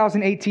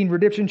 2018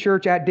 Redemption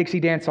Church at Dixie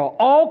Dance Hall.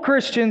 All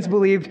Christians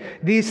believed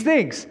these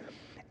things.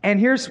 And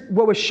here's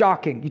what was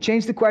shocking. You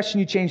change the question,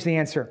 you change the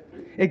answer.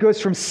 It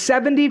goes from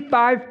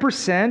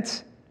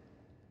 75%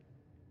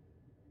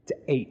 to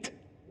 8%.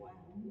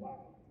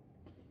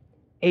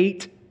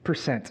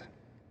 8%.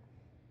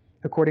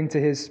 According to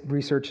his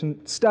research and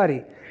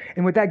study.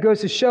 And what that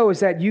goes to show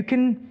is that you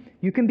can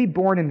be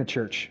born in the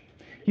church.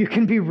 You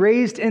can be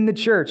raised in the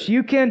church.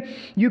 You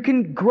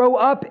can grow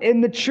up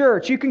in the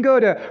church. You can go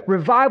to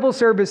revival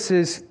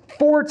services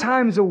 4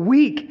 times a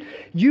week.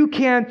 You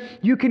can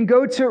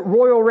go to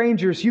Royal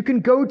Rangers. You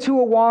can go to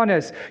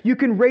Awanas. You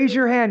can raise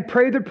your hand,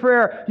 pray the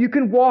prayer. You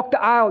can walk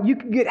the aisle. You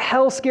can get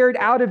hell scared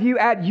out of you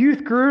at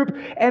youth group,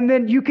 and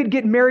then you could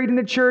get married in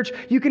the church.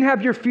 You can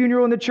have your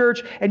funeral in the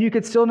church, and you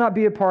could still not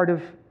be a part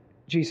of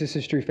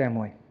Jesus' true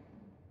family.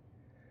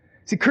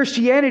 See,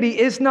 Christianity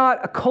is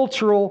not a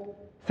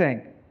cultural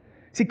thing.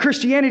 See,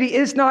 Christianity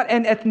is not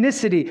an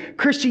ethnicity.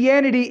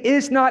 Christianity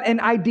is not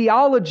an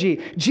ideology.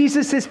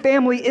 Jesus'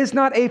 family is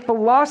not a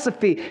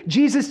philosophy.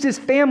 Jesus'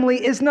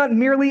 family is not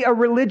merely a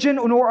religion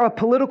nor a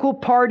political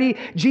party.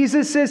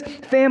 Jesus'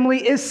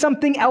 family is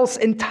something else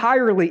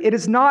entirely. It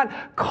is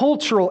not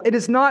cultural. It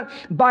is not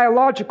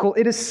biological.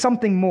 It is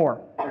something more.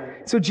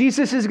 So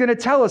Jesus is going to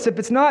tell us if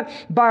it's not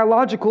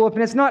biological, if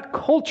it's not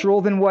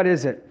cultural, then what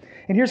is it?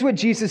 And here's what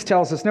Jesus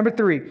tells us. Number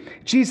 3,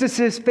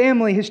 Jesus'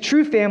 family, his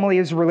true family,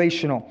 is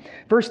relational.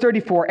 Verse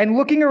 34, and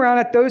looking around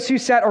at those who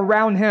sat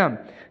around him.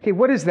 Okay,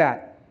 what is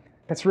that?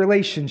 That's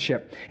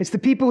relationship. It's the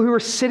people who are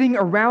sitting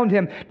around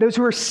him, those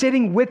who are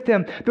sitting with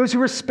him, those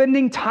who are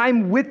spending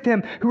time with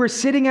him, who are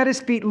sitting at his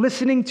feet,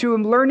 listening to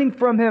him, learning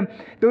from him,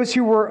 those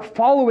who were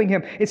following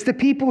him. It's the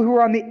people who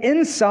are on the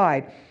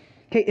inside.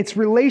 Okay, it's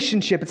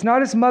relationship. It's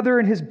not his mother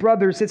and his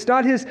brothers. It's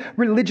not his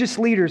religious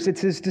leaders.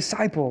 It's his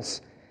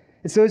disciples.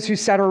 It's those who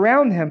sat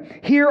around him.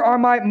 Here are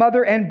my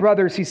mother and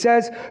brothers, he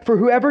says, for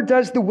whoever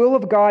does the will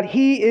of God,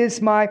 he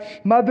is my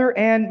mother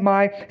and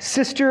my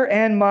sister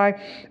and my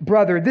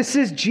brother. This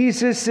is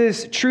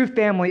Jesus' true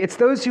family. It's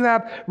those who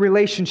have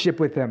relationship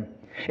with him.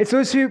 It's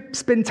those who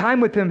spend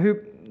time with him, who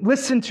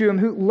listen to him,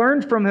 who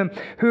learn from him,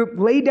 who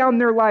lay down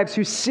their lives,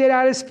 who sit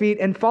at his feet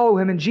and follow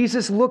him. And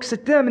Jesus looks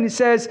at them and he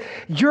says,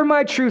 you're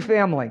my true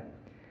family.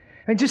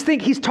 And just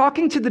think, he's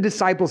talking to the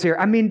disciples here.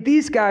 I mean,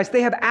 these guys,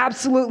 they have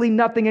absolutely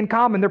nothing in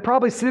common. They're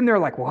probably sitting there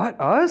like,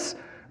 what, us?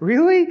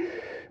 Really?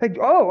 Like,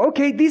 oh,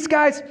 okay, these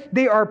guys,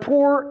 they are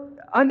poor,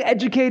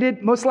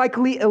 uneducated, most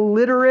likely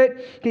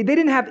illiterate. Okay, they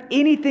didn't have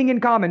anything in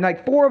common.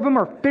 Like 4 of them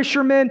are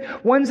fishermen.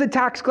 One's a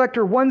tax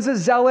collector. One's a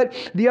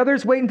zealot. The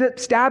other's waiting to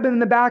stab him in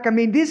the back. I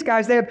mean, these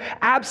guys, they have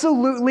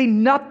absolutely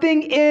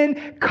nothing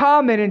in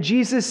common. And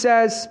Jesus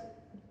says,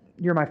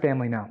 you're my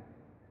family now.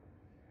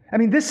 I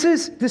mean, this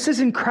is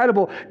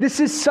incredible. This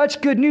is such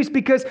good news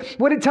because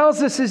what it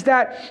tells us is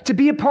that to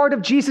be a part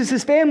of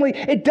Jesus' family,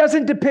 it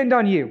doesn't depend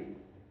on you.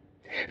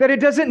 That it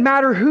doesn't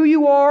matter who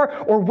you are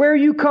or where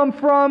you come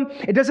from.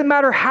 It doesn't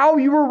matter how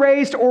you were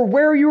raised or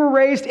where you were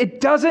raised.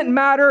 It doesn't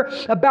matter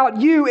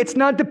about you. It's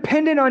not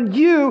dependent on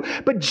you,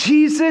 but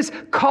Jesus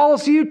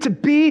calls you to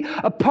be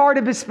a part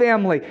of his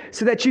family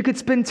so that you could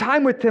spend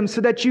time with him, so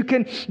that you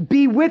can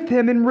be with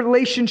him in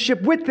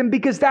relationship with him,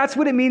 because that's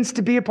what it means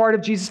to be a part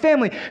of Jesus'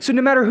 family. So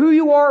no matter who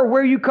you are or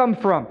where you come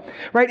from,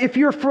 right? If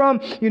you're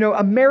from,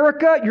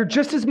 America, you're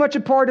just as much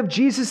a part of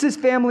Jesus'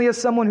 family as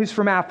someone who's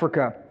from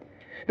Africa.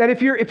 That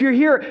if you're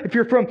here, if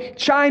you're from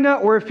China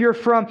or if you're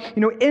from,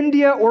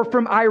 India or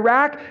from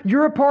Iraq,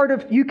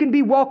 you can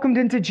be welcomed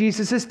into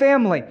Jesus'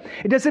 family.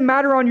 It doesn't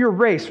matter on your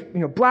race,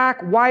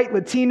 black, white,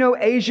 Latino,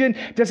 Asian,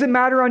 doesn't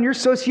matter on your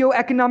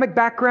socioeconomic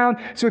background.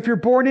 So if you're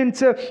born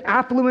into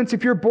affluence,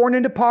 if you're born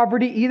into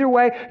poverty, either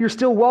way, you're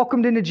still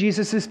welcomed into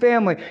Jesus'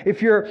 family.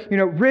 If you're,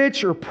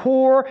 rich or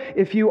poor,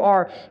 if you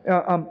are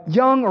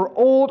young or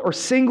old or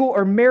single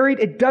or married,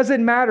 it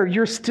doesn't matter.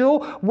 You're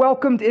still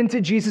welcomed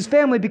into Jesus'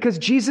 family because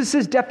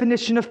Jesus'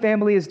 definition of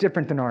family is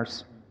different than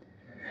ours.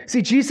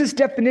 See, Jesus'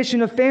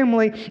 definition of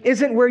family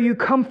isn't where you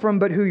come from,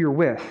 but who you're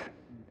with.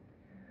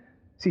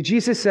 See,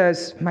 Jesus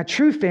says, my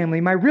true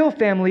family, my real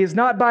family is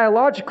not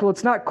biological,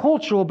 it's not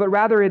cultural, but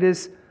rather it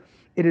is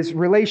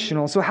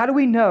relational. So how do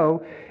we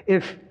know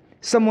if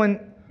someone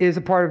is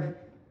a part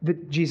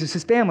of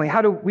Jesus' family?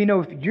 How do we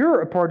know if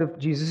you're a part of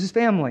Jesus'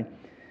 family?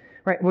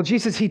 Right? Well,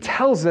 Jesus, he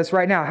tells us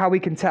right now how we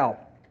can tell.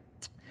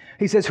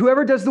 He says,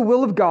 whoever does the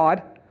will of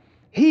God,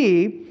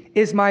 he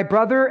is my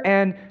brother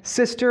and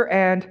sister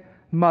and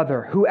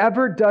mother.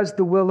 Whoever does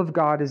the will of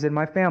God is in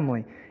my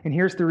family. And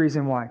here's the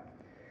reason why.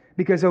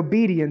 Because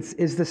obedience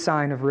is the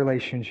sign of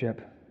relationship.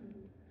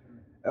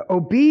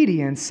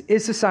 Obedience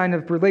is a sign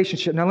of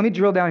relationship. Now let me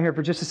drill down here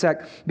for just a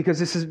sec because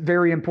this is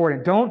very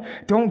important.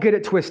 Don't get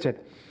it twisted.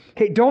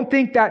 Okay, don't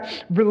think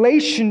that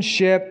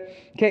relationship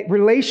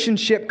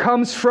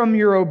comes from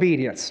your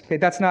obedience. Okay,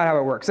 that's not how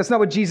it works. That's not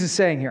what Jesus is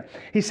saying here.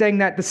 He's saying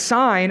that the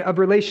sign of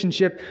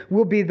relationship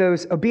will be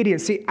those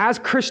obedience. See, as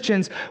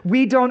Christians,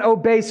 we don't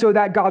obey so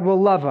that God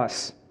will love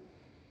us.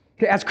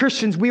 Okay, as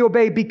Christians, we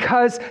obey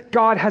because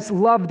God has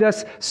loved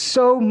us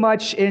so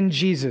much in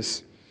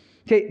Jesus.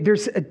 Okay,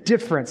 there's a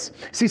difference.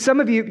 See,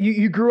 some of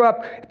you grew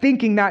up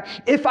thinking that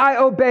if I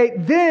obey,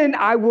 then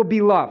I will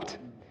be loved.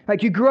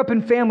 Like you grew up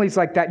in families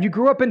like that. You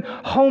grew up in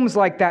homes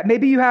like that.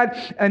 Maybe you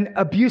had an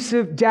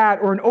abusive dad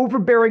or an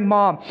overbearing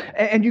mom,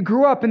 and you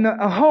grew up in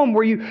a home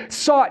where you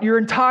sought your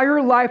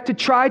entire life to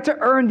try to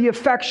earn the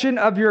affection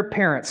of your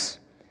parents.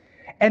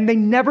 And they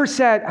never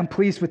said, I'm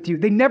pleased with you.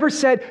 They never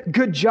said,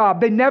 good job.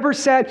 They never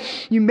said,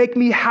 you make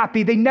me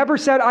happy. They never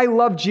said, I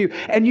loved you.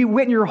 And you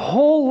went your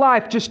whole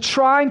life just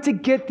trying to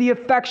get the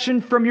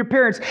affection from your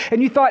parents.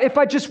 And you thought, if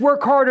I just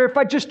work harder, if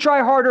I just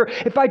try harder,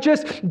 if I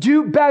just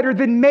do better,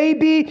 then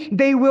maybe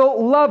they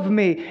will love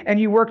me. And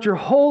you worked your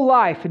whole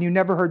life and you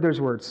never heard those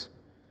words.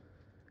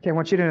 Okay, I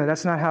want you to know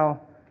that's not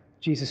how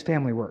Jesus'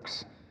 family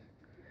works.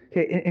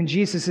 Okay, in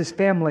Jesus'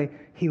 family,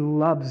 he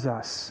loves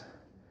us.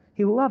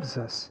 He loves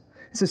us.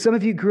 So some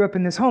of you grew up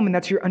in this home, and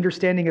that's your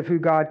understanding of who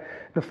God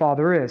the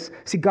Father is.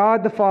 See,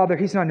 God the Father,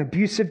 he's not an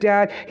abusive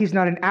dad. He's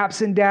not an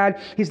absent dad.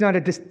 He's not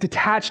a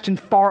detached and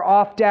far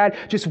off dad,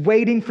 just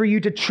waiting for you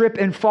to trip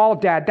and fall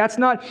dad. That's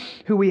not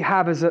who we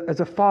have as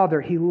a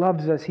father. He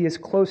loves us. He is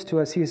close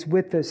to us. He is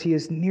with us. He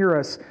is near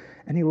us,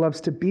 and he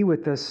loves to be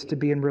with us, to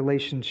be in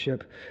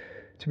relationship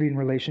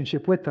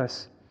with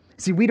us.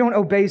 See, we don't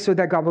obey so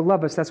that God will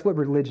love us. That's what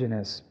religion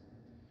is.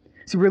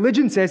 See,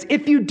 religion says,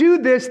 if you do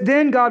this,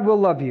 then God will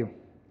love you.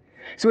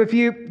 So if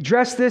you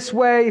dress this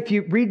way, if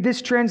you read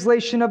this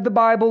translation of the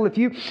Bible, if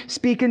you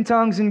speak in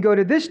tongues and go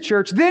to this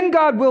church, then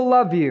God will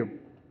love you.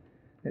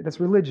 That's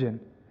religion.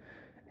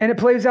 And it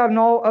plays out in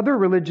all other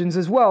religions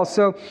as well.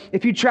 So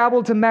if you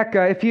travel to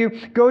Mecca, if you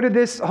go to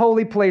this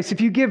holy place, if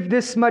you give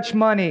this much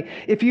money,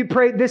 if you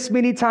pray this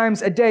many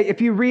times a day,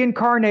 if you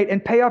reincarnate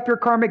and pay off your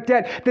karmic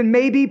debt, then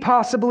maybe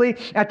possibly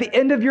at the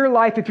end of your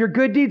life, if your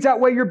good deeds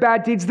outweigh your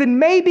bad deeds, then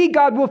maybe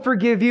God will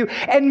forgive you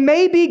and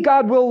maybe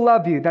God will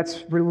love you.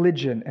 That's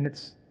religion, and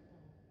it's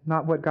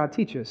not what God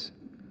teaches.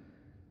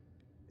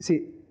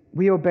 See,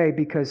 we obey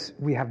because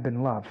we have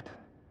been loved.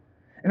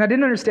 And I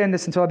didn't understand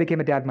this until I became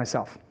a dad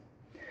myself.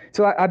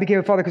 So I became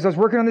a father because I was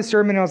working on this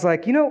sermon and I was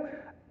like,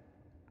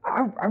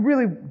 I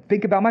really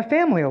think about my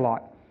family a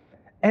lot.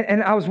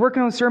 And I was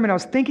working on the sermon, I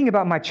was thinking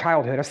about my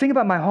childhood. I was thinking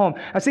about my home.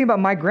 I was thinking about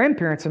my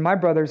grandparents and my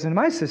brothers and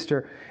my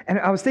sister. And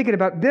I was thinking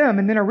about them.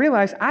 And then I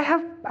realized I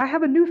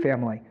have a new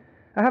family.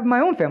 I have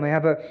my own family. I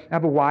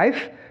have a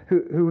wife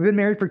who's been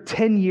married for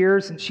 10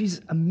 years, and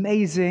she's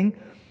amazing.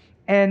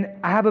 And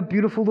I have a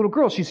beautiful little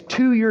girl. She's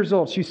 2 years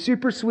old. She's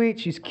super sweet.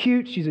 She's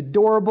cute. She's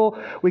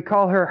adorable. We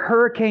call her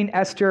Hurricane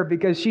Esther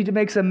because she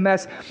makes a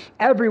mess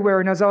everywhere.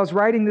 And as I was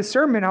writing this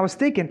sermon, I was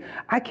thinking,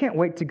 I can't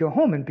wait to go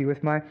home and be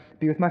with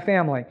my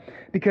family.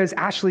 Because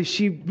Ashley,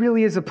 she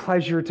really is a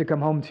pleasure to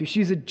come home to.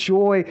 She's a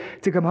joy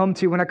to come home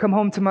to. When I come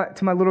home to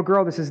my little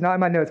girl, this is not in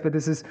my notes, but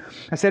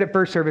I said it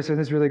first service, and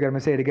this is really good. I'm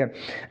going to say it again.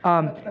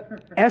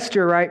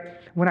 Esther, right?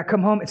 When I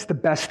come home, it's the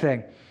best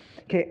thing.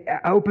 Okay,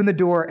 I open the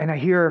door and I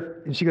hear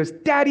her, and she goes,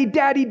 Daddy,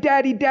 Daddy,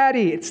 Daddy,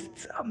 Daddy.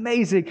 It's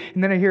amazing.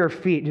 And then I hear her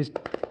feet,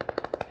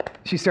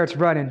 she starts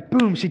running.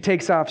 Boom, she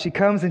takes off. She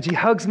comes and she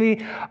hugs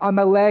me on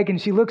my leg, and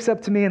she looks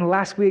up to me, and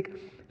last week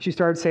she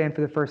started saying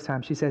for the first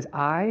time, she says,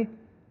 I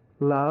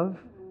love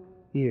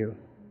you.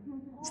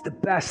 It's the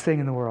best thing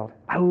in the world.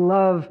 I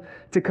love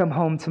to come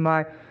home to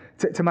my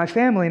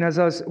family. And as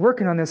I was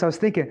working on this, I was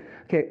thinking,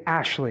 okay,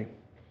 Ashley,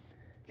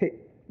 okay,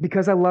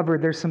 because I love her,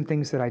 there's some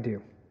things that I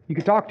do. You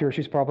could talk to her.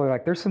 She's probably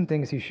like, there's some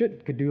things you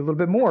could do a little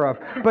bit more of.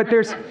 But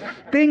there's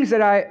things that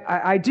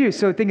I do.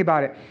 So think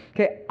about it.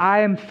 Okay, I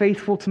am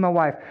faithful to my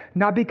wife,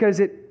 not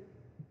because it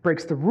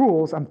breaks the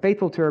rules. I'm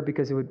faithful to her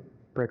because it would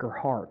break her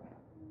heart.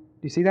 Do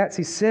you see that?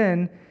 See,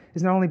 sin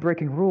is not only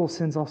breaking rules,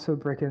 sin's also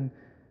breaking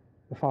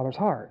the Father's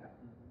heart.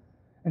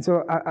 And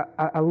so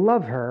I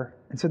love her.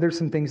 And so there's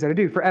some things that I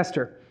do. For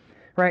Esther,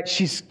 right?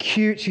 She's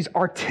cute. She's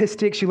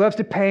artistic. She loves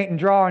to paint and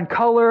draw and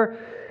color,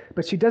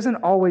 but she doesn't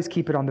always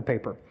keep it on the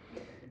paper.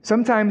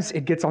 Sometimes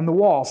it gets on the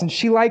walls, and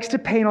she likes to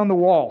paint on the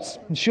walls.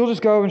 And she'll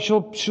just go and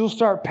she'll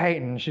start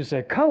painting. She'll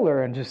say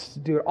color and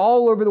just do it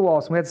all over the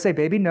walls. And we have to say,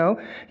 baby, no,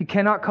 you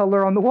cannot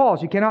color on the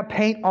walls. You cannot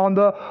paint on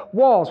the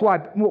walls. Why?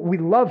 Well, we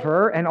love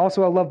her, and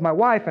also I love my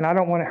wife, and I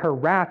don't want her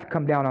wrath to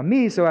come down on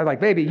me. So I was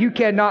like, baby, you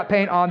cannot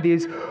paint on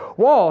these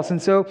walls.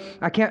 And so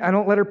I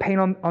don't let her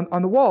paint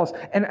on the walls.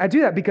 And I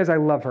do that because I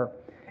love her.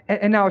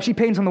 And now if she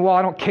paints on the wall,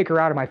 I don't kick her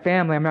out of my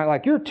family. I'm not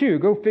like, you're two,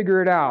 go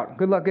figure it out.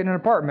 Good luck getting an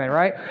apartment,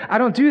 right? I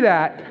don't do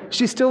that.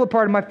 She's still a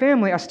part of my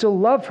family. I still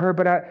love her,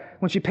 but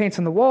when she paints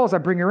on the walls, I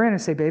bring her in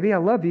and say, baby, I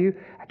love you.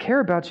 I care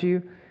about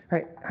you,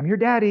 right? I'm your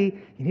daddy.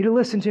 You need to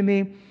listen to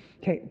me.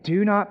 Okay,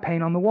 do not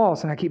paint on the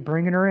walls. And I keep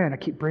bringing her in. I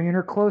keep bringing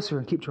her closer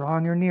and keep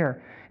drawing her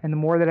near. And the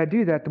more that I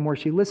do that, the more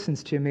she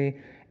listens to me.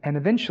 And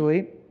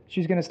eventually,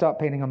 she's going to stop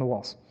painting on the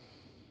walls.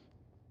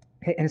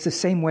 Okay, and it's the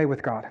same way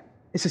with God.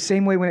 It's the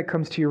same way when it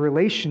comes to your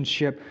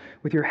relationship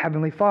with your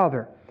Heavenly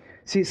Father.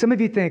 See, some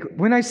of you think,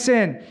 when I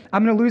sin,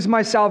 I'm going to lose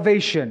my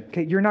salvation.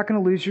 Okay, you're not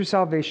going to lose your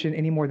salvation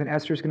any more than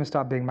Esther's going to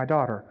stop being my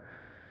daughter.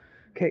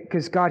 Okay,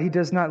 because God, He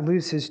does not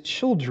lose His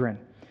children.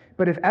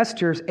 But if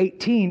Esther's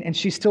 18 and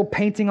she's still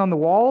painting on the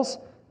walls,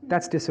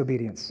 that's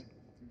disobedience.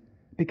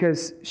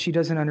 Because she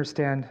doesn't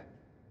understand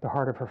the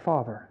heart of her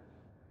Father.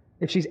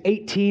 If she's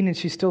 18 and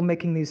she's still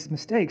making these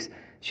mistakes,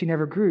 she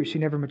never grew, she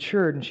never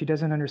matured, and she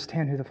doesn't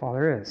understand who the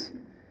Father is.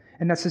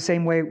 And that's the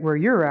same way where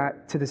you're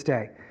at to this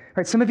day.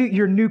 Right? Some of you,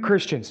 you're new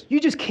Christians. You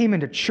just came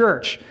into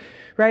church,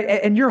 right?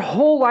 And your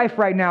whole life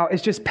right now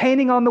is just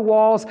painting on the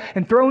walls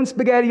and throwing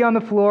spaghetti on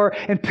the floor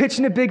and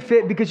pitching a big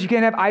fit because you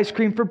can't have ice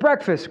cream for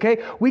breakfast,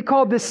 okay? We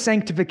call this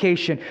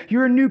sanctification.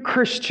 You're a new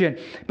Christian.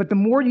 But the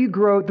more you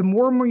grow, the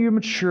more you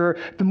mature,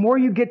 the more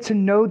you get to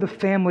know the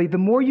family, the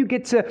more you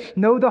get to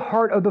know the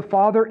heart of the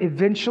Father,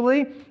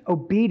 eventually,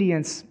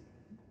 obedience,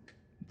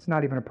 it's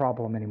not even a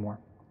problem anymore.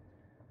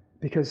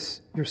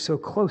 Because you're so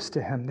close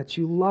to Him, that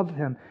you love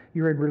Him,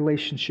 you're in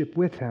relationship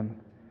with Him.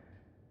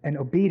 And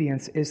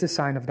obedience is the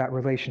sign of that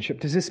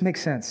relationship. Does this make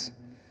sense?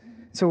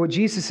 So what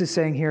Jesus is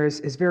saying here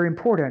is very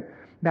important,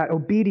 that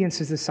obedience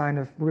is the sign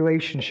of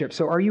relationship.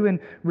 So are you in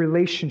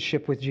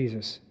relationship with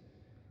Jesus?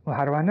 Well,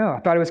 how do I know?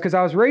 I thought it was because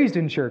I was raised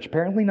in church.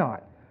 Apparently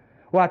not.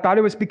 Well, I thought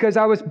it was because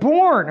I was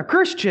born a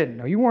Christian.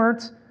 No, you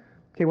weren't.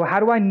 Okay, well, how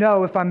do I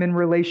know if I'm in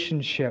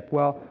relationship?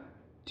 Well,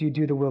 do you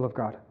do the will of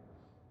God?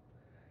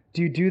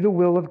 Do you do the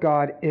will of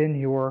God in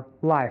your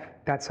life?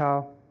 That's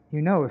how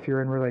you know if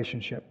you're in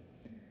relationship.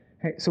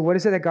 Okay, so what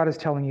is it that God is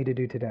telling you to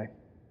do today?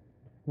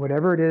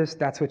 Whatever it is,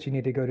 that's what you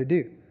need to go to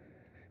do.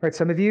 Right?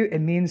 Some of you, it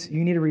means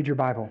you need to read your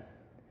Bible.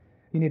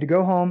 You need to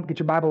go home, get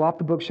your Bible off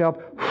the bookshelf,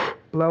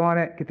 blow on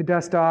it, get the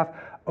dust off,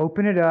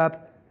 open it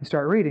up, and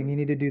start reading. You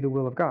need to do the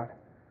will of God.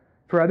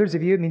 For others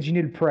of you, it means you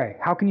need to pray.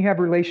 How can you have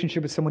a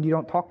relationship with someone you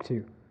don't talk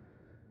to?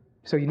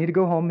 So you need to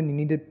go home and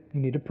you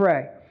need to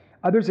pray.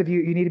 Others of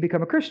you, you need to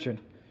become a Christian.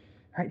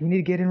 Right? You need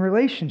to get in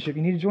relationship.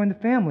 You need to join the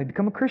family,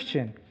 become a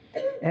Christian,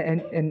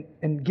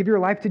 and give your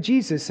life to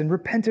Jesus and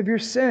repent of your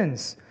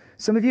sins.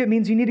 Some of you, it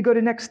means you need to go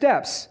to next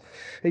steps.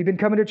 You've been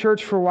coming to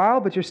church for a while,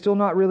 but you're still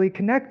not really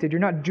connected.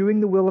 You're not doing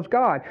the will of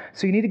God.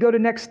 So you need to go to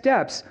next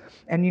steps,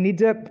 and you need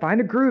to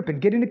find a group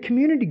and get in a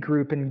community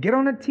group and get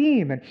on a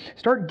team and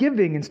start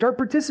giving and start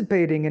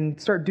participating and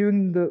start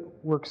doing the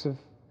works of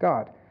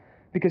God.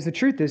 Because the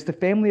truth is, the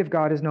family of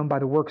God is known by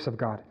the works of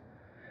God.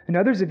 And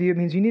others of you, it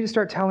means you need to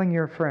start telling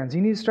your friends.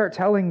 You need to start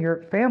telling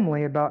your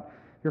family about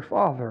your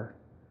Father.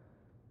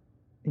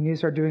 You need to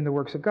start doing the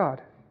works of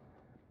God.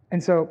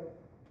 And so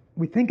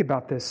we think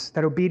about this,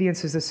 that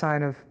obedience is a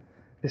sign of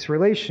this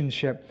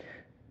relationship.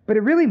 But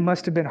it really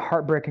must have been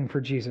heartbreaking for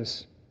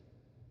Jesus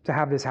to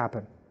have this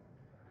happen.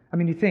 I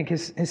mean, you think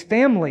his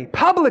family,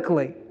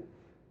 publicly,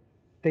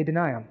 they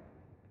deny Him.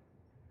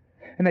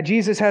 And that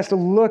Jesus has to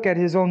look at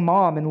His own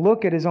mom and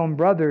look at His own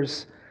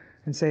brothers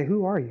and say,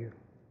 who are you?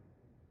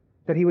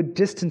 That He would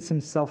distance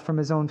Himself from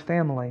His own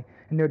family,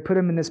 and they would put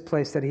Him in this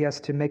place that He has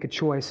to make a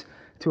choice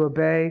to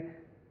obey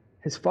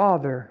His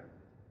Father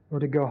or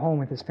to go home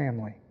with His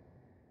family.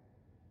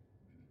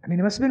 I mean,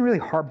 it must have been really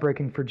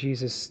heartbreaking for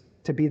Jesus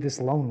to be this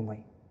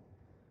lonely.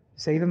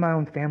 Say, even my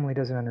own family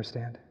doesn't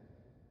understand.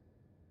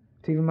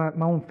 Even my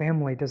own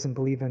family doesn't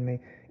believe in me.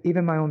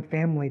 Even my own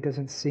family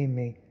doesn't see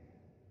me.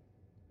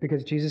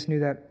 Because Jesus knew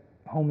that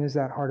home is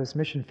that hardest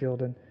mission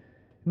field, and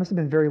it must have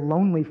been very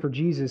lonely for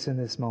Jesus in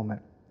this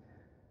moment.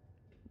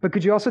 But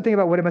could you also think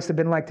about what it must have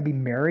been like to be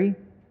Mary?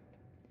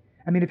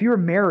 I mean, if you were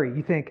Mary,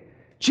 you think,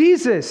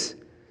 Jesus,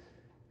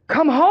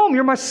 come home,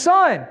 you're my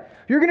son.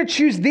 You're going to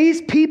choose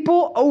these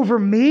people over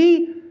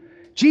me?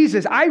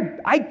 Jesus,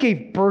 I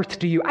gave birth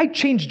to you. I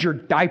changed your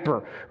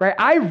diaper, right?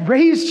 I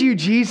raised you,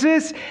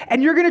 Jesus,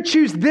 and you're going to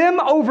choose them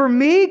over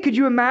me? Could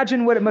you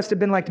imagine what it must have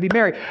been like to be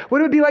Mary? What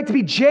it would be like to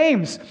be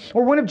James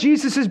or one of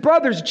Jesus'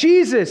 brothers?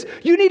 Jesus,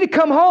 you need to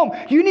come home.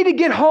 You need to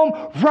get home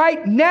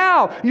right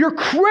now. You're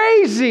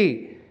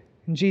crazy.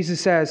 And Jesus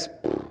says,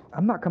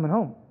 I'm not coming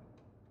home.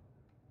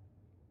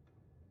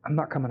 I'm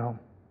not coming home.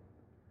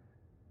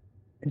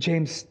 And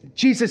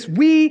Jesus,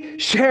 we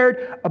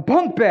shared a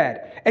bunk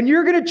bed, and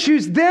you're going to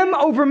choose them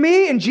over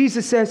me? And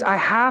Jesus says, I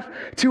have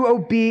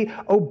to be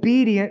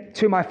obedient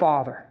to my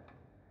Father.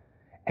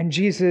 And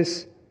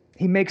Jesus,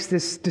 He makes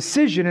this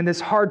decision and this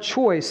hard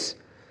choice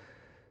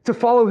to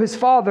follow His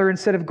Father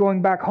instead of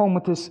going back home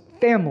with His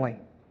family.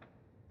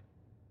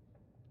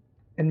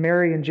 And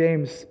Mary and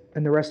James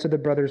and the rest of the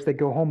brothers, they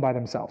go home by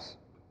themselves.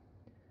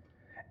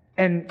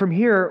 And from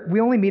here,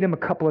 we only meet them a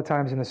couple of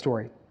times in the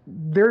story.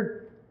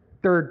 They're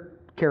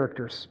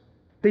characters.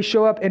 They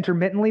show up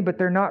intermittently, but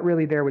they're not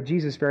really there with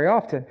Jesus very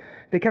often.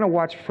 They kind of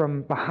watch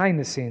from behind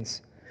the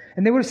scenes.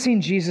 And they would have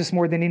seen Jesus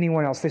more than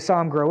anyone else. They saw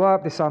him grow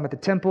up. They saw him at the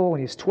temple when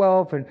he was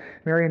 12, and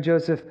Mary and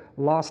Joseph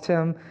lost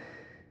him.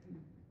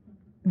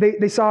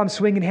 They saw him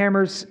swinging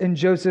hammers in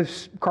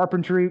Joseph's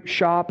carpentry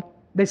shop.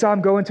 They saw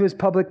him go into his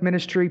public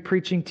ministry,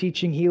 preaching,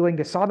 teaching, healing.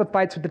 They saw the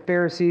fights with the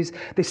Pharisees.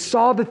 They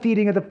saw the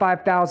feeding of the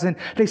 5,000.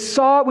 They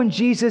saw it when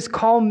Jesus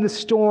calmed the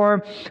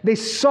storm. They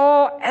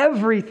saw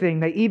everything.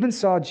 They even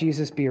saw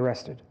Jesus be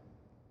arrested.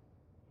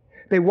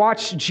 They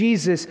watched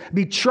Jesus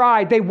be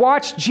tried. They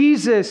watched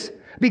Jesus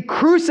be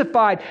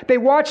crucified. They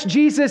watched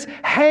Jesus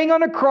hang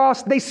on a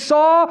cross. They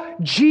saw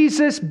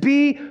Jesus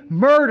be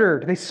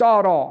murdered. They saw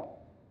it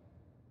all.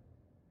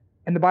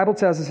 And the Bible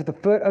tells us at the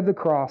foot of the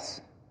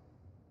cross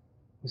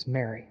was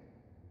Mary.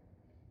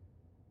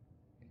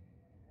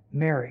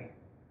 Mary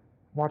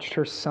watched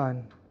her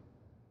son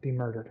be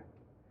murdered.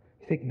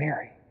 You think,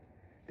 Mary,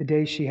 the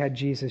day she had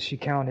Jesus, she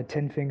counted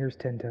 10 fingers,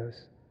 10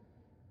 toes.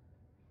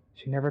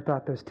 She never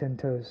thought those 10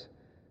 toes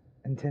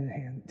and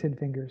 10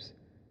 fingers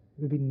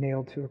would be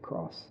nailed to a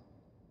cross.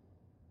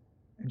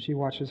 And she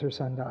watches her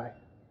son die.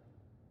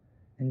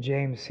 And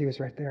James, he was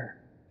right there.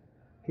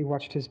 He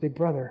watched his big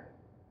brother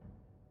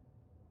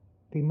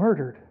be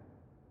murdered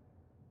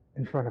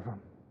in front of him.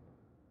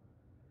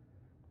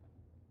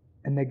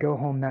 And they go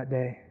home that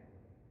day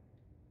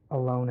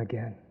alone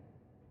again.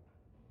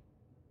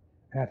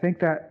 And I think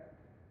that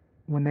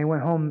when they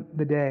went home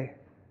the day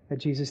that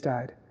Jesus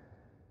died,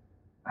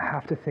 I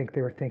have to think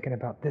they were thinking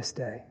about this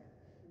day.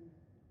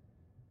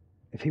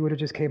 If he would have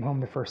just came home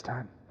the first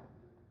time,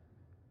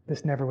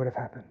 this never would have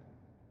happened.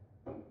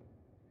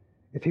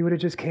 If he would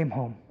have just came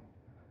home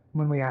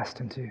when we asked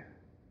him to,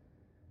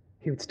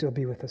 he would still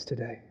be with us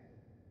today.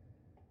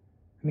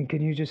 I mean,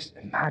 can you just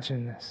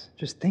imagine this?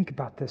 Just think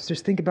about this.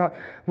 Just think about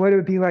what it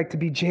would be like to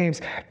be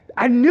James.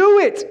 I knew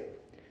it.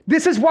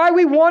 This is why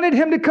we wanted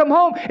him to come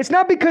home. It's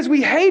not because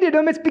we hated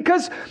him. It's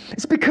because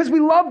we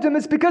loved him.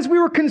 It's because we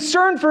were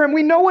concerned for him.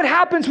 We know what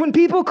happens when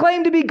people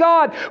claim to be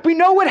God. We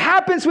know what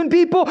happens when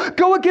people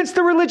go against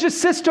the religious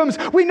systems.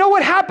 We know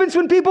what happens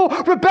when people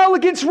rebel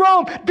against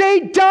Rome. They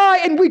die,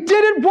 and we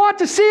didn't want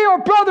to see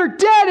our brother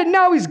dead, and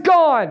now he's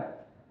gone.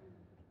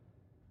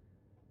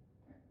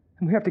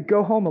 And we have to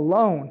go home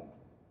alone.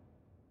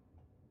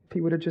 If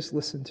he would have just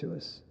listened to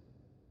us,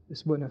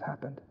 this wouldn't have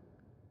happened.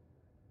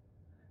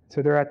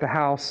 So they're at the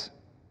house,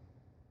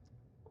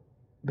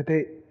 but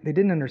they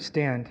didn't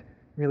understand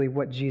really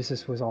what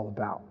Jesus was all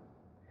about.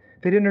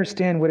 They didn't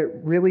understand what it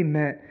really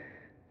meant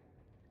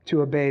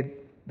to obey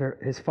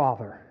his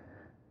Father,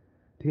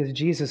 because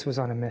Jesus was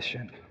on a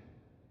mission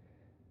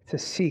to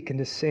seek and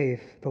to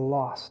save the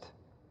lost.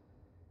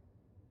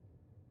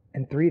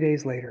 And 3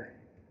 days later,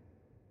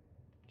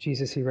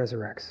 Jesus, he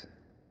resurrects.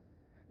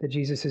 That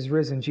Jesus is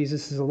risen,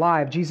 Jesus is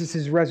alive, Jesus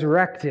is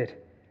resurrected.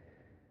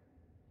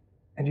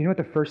 And you know what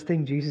the first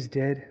thing Jesus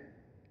did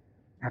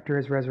after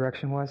his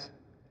resurrection was?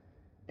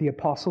 The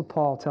Apostle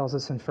Paul tells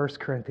us in 1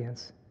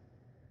 Corinthians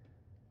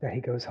that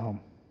he goes home.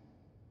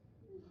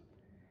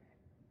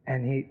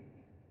 And he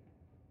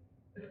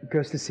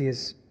goes to see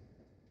his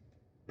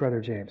brother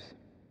James.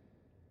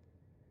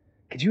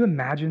 Could you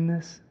imagine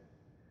this?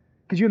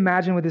 Could you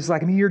imagine what this is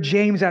like? I mean, you're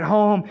James at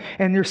home,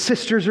 and your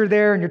sisters are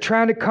there, and you're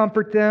trying to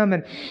comfort them,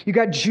 and you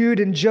got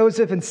Jude and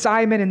Joseph and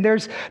Simon, and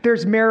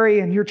there's Mary,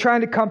 and you're trying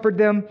to comfort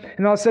them,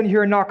 and all of a sudden you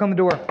hear a knock on the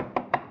door.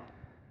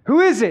 Who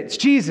is it? It's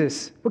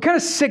Jesus. What kind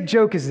of sick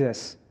joke is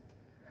this?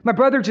 My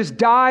brother just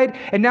died,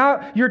 and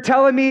now you're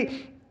telling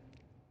me,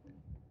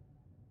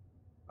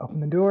 open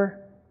the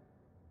door.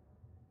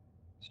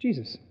 It's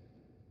Jesus.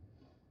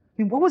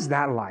 I mean, what was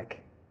that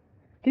like?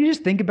 Can you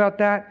just think about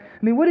that?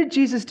 I mean, what did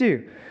Jesus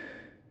do?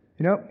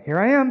 You know, here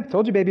I am.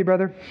 Told you, baby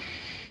brother.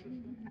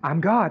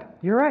 I'm God.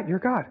 You're right. You're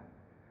God.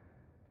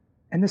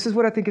 And this is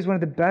what I think is one of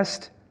the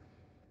best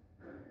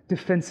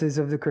defenses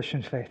of the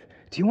Christian faith.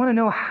 Do you want to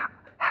know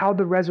how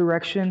the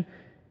resurrection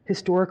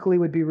historically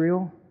would be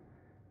real?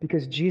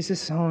 Because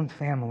Jesus' own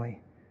family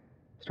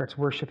starts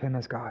to worship him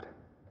as God.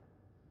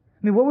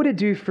 I mean, what would it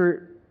do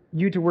for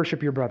you to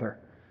worship your brother?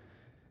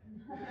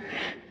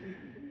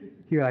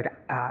 You're like,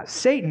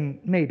 Satan,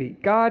 maybe.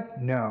 God,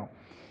 no.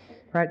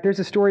 Right? There's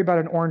a story about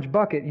an orange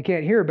bucket. You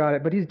can't hear about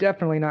it, but he's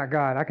definitely not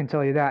God. I can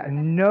tell you that.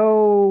 And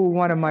no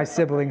one of my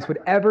siblings would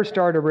ever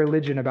start a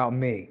religion about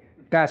me.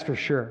 That's for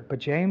sure. But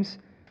James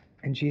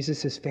and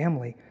Jesus'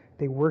 family,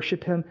 they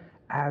worship him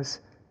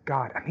as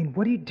God. I mean,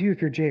 what do you do if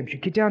you're James? You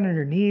get down on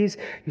your knees,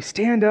 you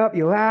stand up,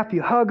 you laugh,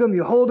 you hug him,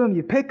 you hold him,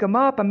 you pick him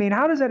up. I mean,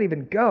 how does that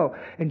even go?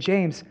 And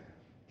James,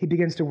 he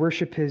begins to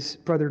worship his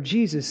brother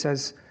Jesus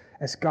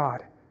as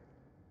God.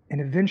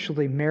 And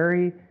eventually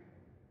Mary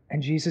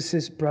and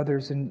Jesus'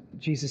 brothers and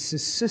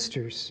Jesus'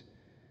 sisters,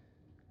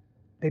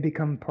 they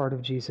become part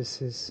of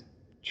Jesus'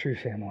 true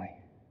family.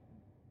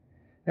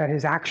 That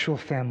his actual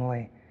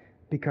family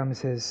becomes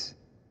his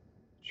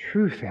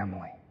true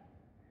family.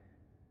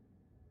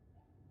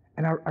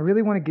 And I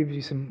really want to give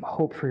you some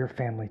hope for your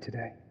family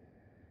today.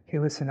 Okay,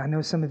 listen, I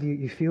know some of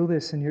you feel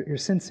this and you're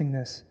sensing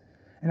this.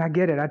 And I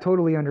get it. I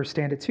totally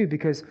understand it too,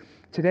 because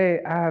today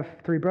I have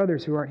 3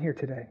 brothers who aren't here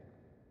today.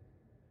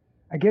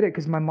 I get it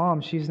because my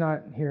mom, she's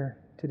not here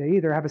today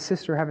either. I have a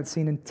sister I haven't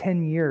seen in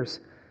 10 years.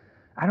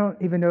 I don't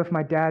even know if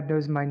my dad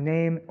knows my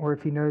name or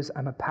if he knows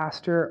I'm a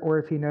pastor or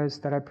if he knows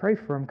that I pray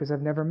for him because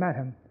I've never met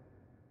him.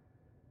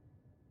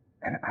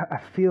 And I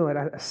feel it.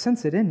 I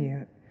sense it in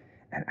you.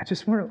 And I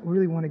just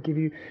really want to give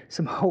you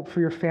some hope for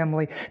your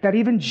family, that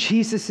even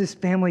Jesus'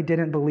 family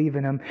didn't believe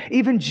in him.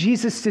 Even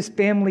Jesus'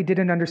 family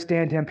didn't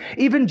understand him.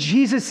 Even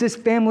Jesus'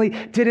 family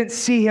didn't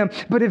see him.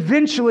 But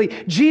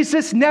eventually,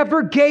 Jesus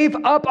never gave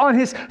up on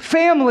his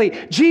family.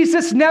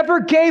 Jesus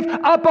never gave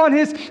up on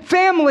his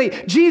family.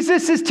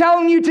 Jesus is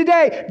telling you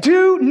today,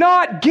 do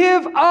not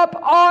give up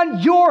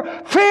on your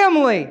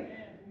family.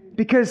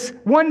 Because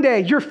one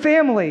day, your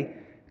family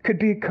could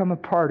become a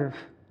part of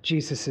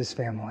Jesus'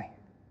 family.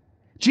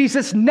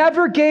 Jesus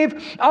never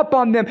gave up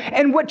on them.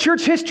 And what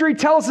church history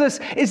tells us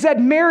is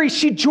that Mary,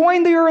 she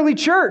joined the early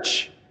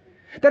church.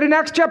 That in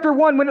Acts chapter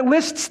 1, when it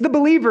lists the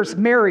believers,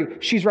 Mary,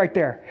 she's right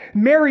there.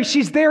 Mary,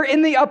 she's there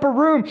in the upper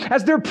room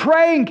as they're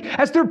praying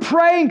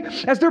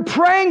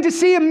to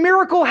see a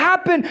miracle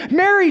happen.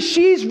 Mary,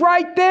 she's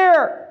right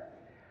there.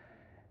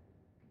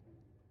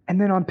 And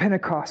then on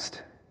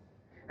Pentecost,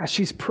 as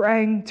she's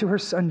praying to her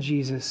son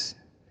Jesus,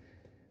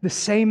 the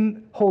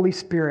same Holy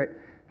Spirit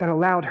that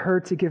allowed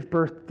her to give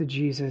birth to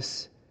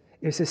Jesus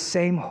is the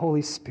same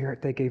Holy Spirit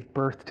that gave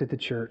birth to the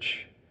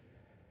church.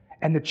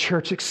 And the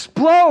church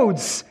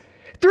explodes.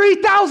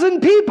 3,000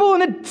 people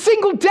in a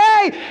single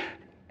day.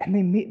 And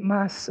they meet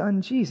my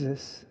son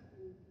Jesus.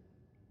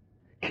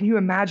 Can you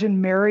imagine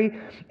Mary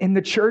in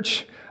the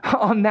church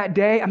on that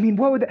day? I mean,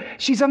 what would that?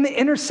 She's on the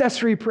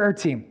intercessory prayer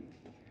team.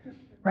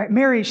 Right?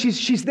 Mary,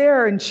 she's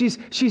there and she's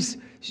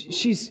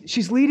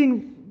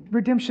leading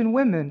Redemption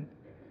Women.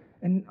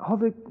 And all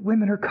the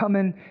women are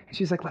coming, and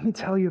she's like, let me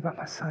tell you about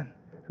my son,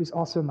 who's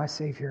also my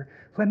Savior.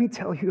 Let me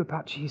tell you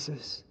about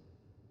Jesus.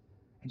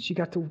 And she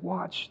got to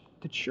watch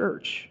the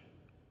church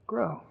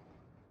grow.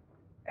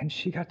 And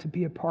she got to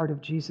be a part of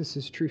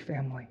Jesus' true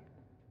family.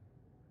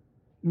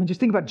 I mean, just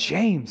think about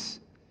James,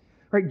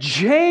 right?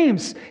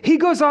 James, he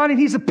goes on and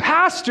he's a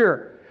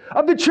pastor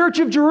of the church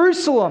of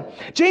Jerusalem.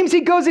 James, he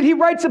goes and he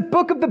writes a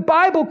book of the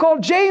Bible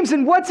called James.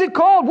 And what's it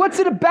called? What's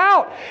it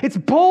about? It's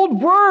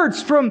bold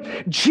words from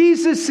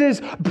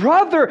Jesus's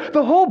brother.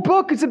 The whole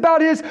book is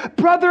about his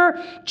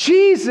brother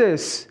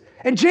Jesus.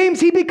 And James,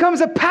 he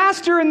becomes a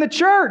pastor in the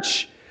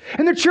church.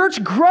 And the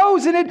church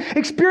grows and it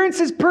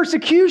experiences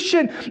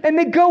persecution. And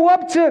they go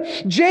up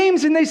to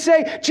James and they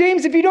say,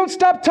 James, if you don't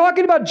stop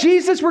talking about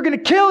Jesus, we're going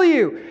to kill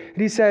you.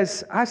 And he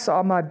says, I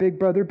saw my big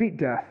brother beat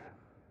death.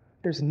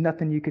 There's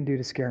nothing you can do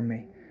to scare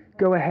me.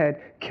 Go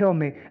ahead, kill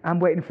me.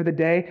 I'm waiting for the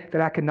day that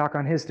I can knock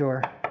on his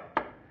door.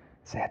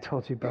 Say, I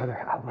told you,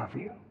 brother, I love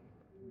you.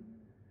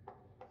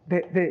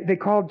 They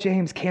called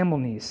James Camel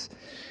Knees,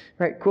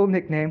 right? Cool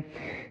nickname.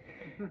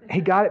 He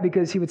got it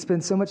because he would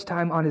spend so much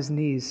time on his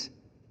knees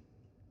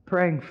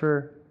praying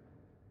for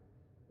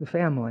the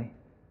family,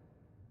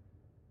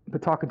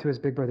 but talking to his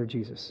big brother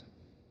Jesus.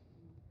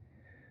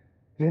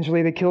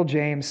 Eventually they killed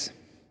James,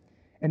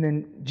 and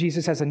then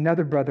Jesus has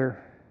another brother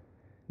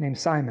named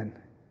Simon,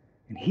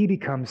 and he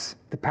becomes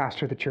the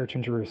pastor of the church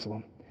in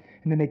Jerusalem.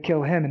 And then they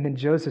kill him, and then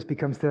Joseph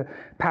becomes the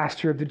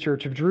pastor of the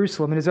church of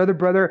Jerusalem. And his other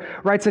brother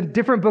writes a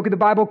different book of the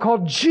Bible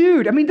called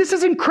Jude. I mean, this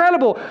is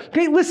incredible.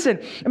 Okay, listen.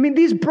 I mean,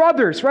 these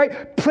brothers,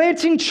 right?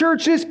 Planting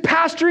churches,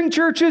 pastoring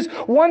churches.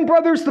 One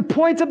brother's the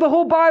point of the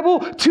whole Bible.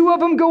 2 of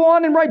them go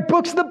on and write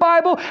books of the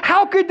Bible.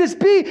 How could this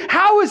be?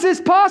 How is this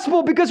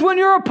possible? Because when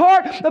you're a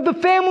part of the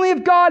family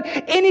of God,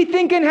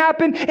 anything can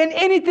happen and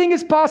anything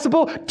is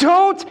possible.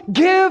 Don't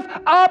give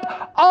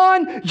up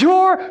on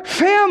your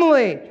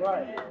family.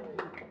 Right.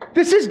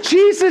 This is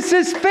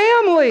Jesus'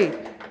 family.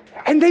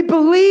 And they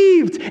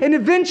believed. And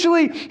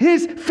eventually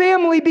his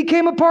family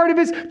became a part of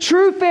his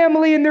true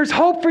family. And there's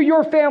hope for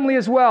your family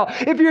as well.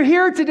 If you're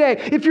here today,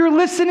 if you're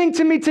listening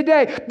to me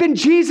today, then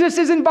Jesus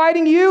is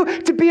inviting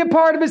you to be a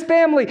part of his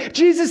family.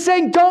 Jesus is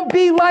saying, don't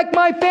be like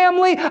my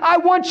family. I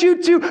want you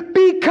to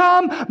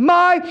become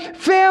my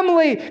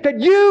family. That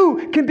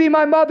you can be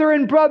my mother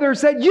and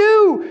brothers. That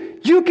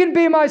you can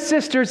be my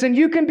sisters. And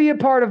you can be a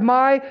part of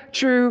my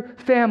true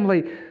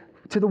family.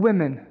 To the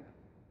women,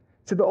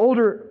 to the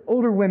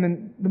older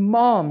women, the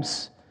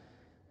moms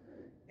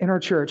in our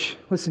church,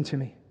 listen to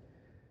me.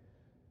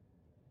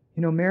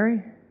 You know,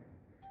 Mary,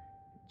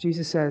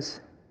 Jesus says,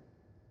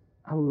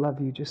 I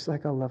love you just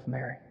like I love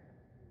Mary.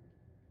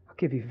 I'll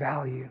give you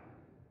value.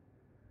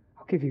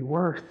 I'll give you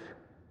worth.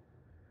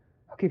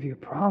 I'll give you a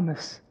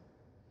promise.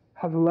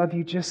 I'll love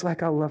you just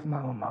like I love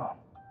my own mom.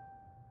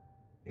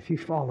 If you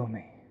follow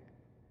me,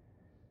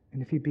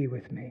 and if you be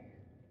with me,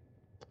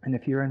 and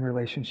if you're in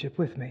relationship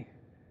with me.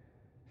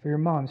 For your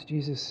moms,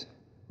 Jesus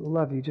will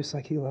love you just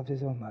like he loved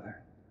his own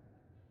mother.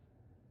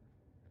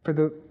 For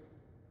the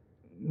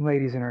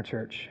ladies in our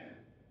church,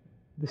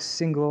 the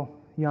single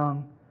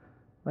young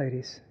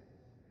ladies,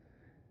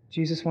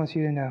 Jesus wants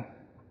you to know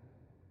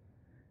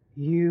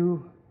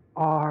you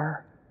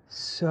are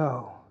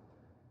so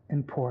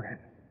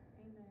important.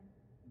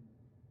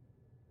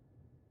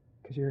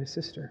 because you're his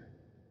sister.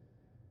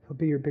 He'll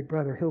be your big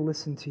brother. He'll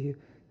listen to you.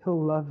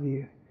 He'll love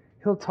you.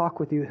 He'll talk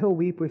with you. He'll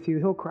weep with you.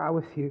 He'll cry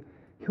with you.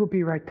 He'll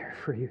be right there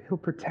for you. He'll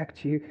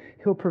protect you.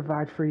 He'll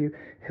provide for you.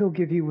 He'll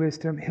give you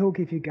wisdom. He'll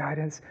give you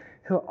guidance.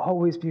 He'll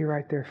always be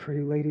right there for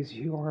you. Ladies,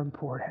 you are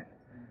important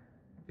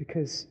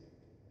because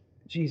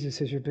Jesus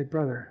is your big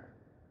brother.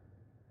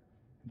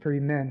 And for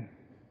you men,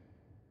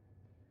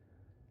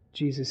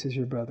 Jesus is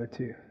your brother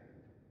too.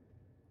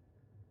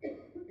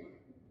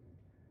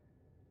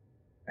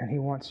 And he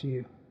wants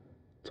you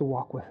to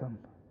walk with him.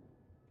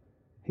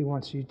 He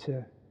wants you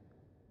to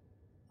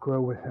grow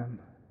with him.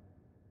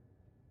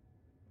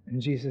 And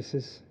Jesus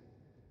is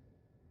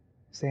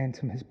saying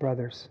to his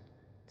brothers,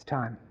 it's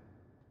time.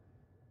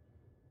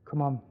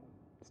 Come on,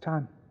 it's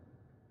time.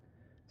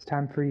 It's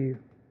time for you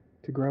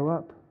to grow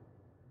up.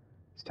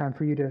 It's time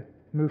for you to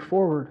move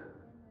forward.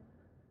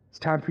 It's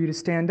time for you to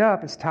stand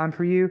up. It's time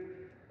for you,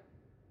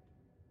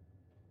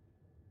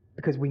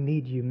 because we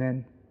need you,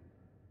 men.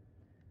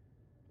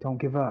 Don't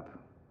give up.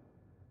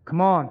 Come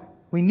on,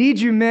 we need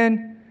you,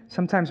 men.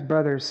 Sometimes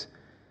brothers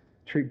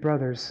treat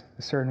brothers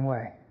a certain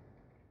way.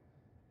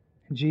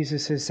 And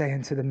Jesus is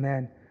saying to the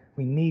men,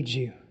 we need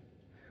you.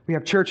 We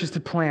have churches to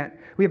plant.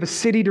 We have a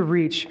city to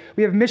reach.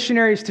 We have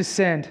missionaries to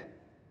send.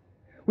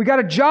 We got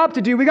a job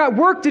to do. We got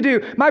work to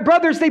do. My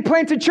brothers, they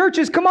planted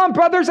churches. Come on,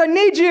 brothers, I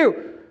need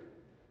you.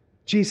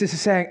 Jesus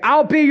is saying,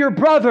 I'll be your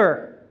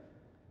brother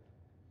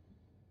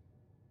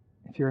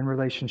if you're in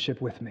relationship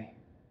with me.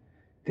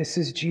 This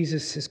is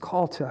Jesus'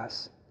 call to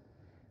us.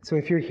 So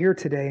if you're here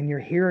today and you're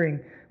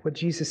hearing what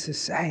Jesus is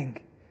saying,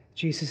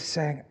 Jesus is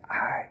saying,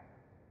 I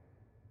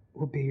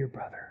will be your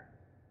brother.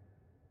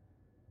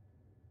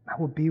 I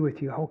will be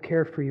with you. I will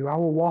care for you. I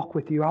will walk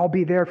with you. I'll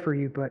be there for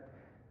you, but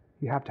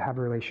you have to have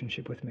a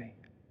relationship with me.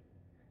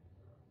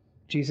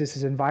 Jesus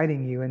is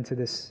inviting you into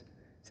this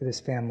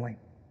family.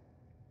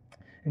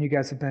 And you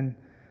guys have been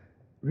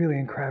really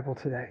incredible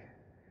today.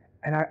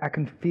 And I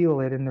can feel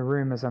it in the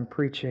room as I'm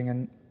preaching.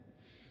 And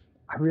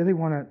I really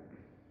want to,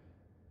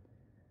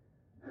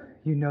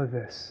 you know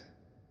this.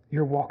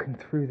 You're walking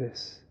through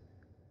this.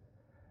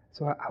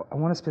 So I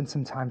want to spend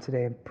some time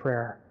today in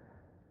prayer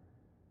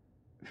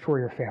for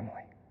your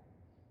family.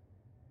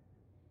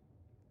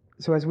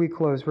 So as we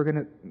close, we're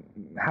going to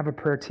have a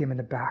prayer team in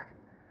the back.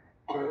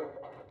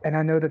 And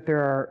I know that there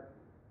are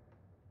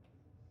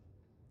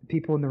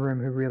people in the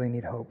room who really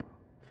need hope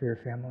for your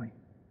family.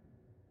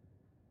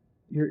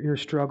 You're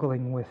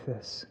struggling with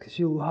this because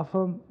you love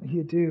them,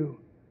 you do.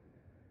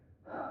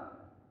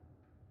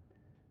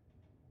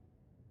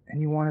 And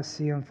you want to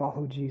see them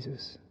follow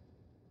Jesus.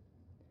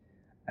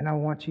 And I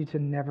want you to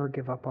never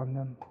give up on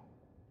them.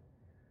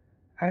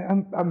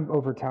 I'm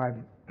over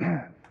time,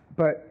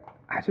 but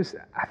I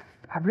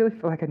really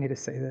feel like I need to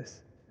say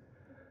this.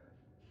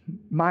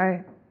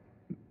 My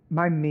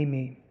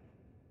Mimi,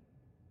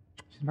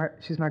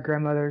 she's my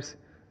grandmother's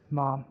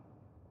mom.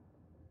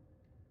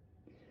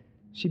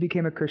 She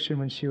became a Christian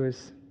when she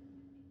was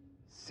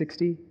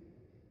 60,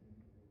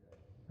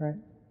 right?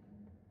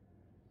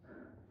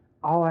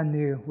 All I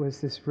knew was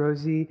this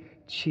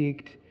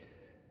rosy-cheeked,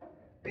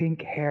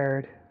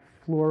 pink-haired,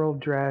 floral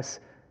dress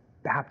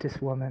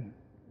Baptist woman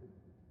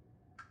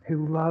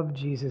who loved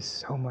Jesus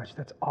so much.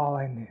 That's all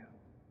I knew.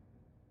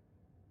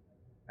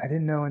 I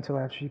didn't know until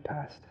after she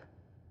passed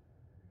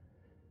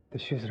that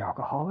she was an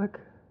alcoholic,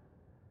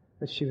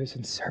 that she was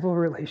in several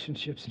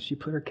relationships and she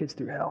put her kids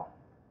through hell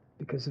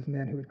because of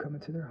men who would come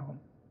into their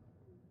home.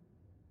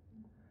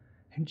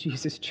 And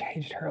Jesus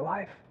changed her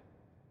life.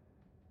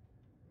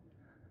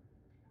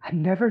 I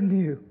never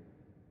knew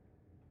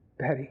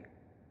Betty,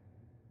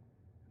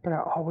 but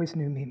I always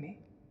knew Mimi.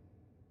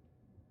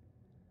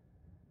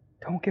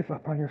 Don't give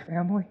up on your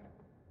family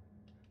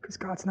because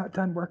God's not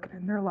done working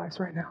in their lives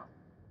right now.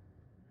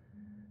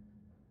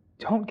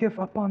 Don't give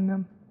up on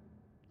them.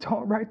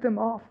 Don't write them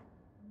off.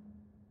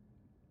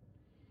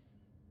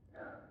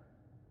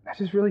 I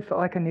just really felt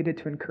like I needed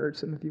to encourage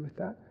some of you with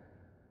that.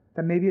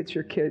 That maybe it's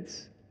your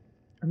kids,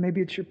 or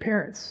maybe it's your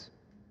parents,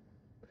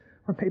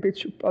 or maybe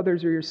it's your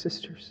brothers or your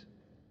sisters.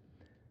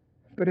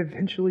 But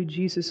eventually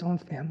Jesus' own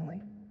family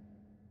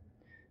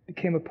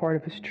became a part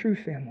of his true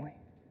family.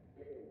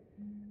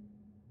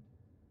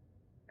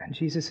 And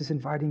Jesus is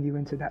inviting you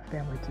into that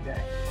family today.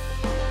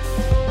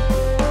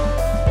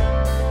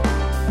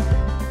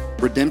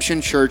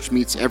 Redemption Church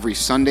meets every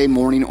Sunday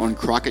morning on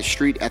Crockett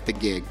Street at The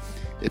Gig.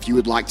 If you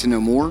would like to know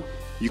more,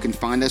 you can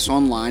find us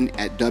online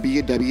at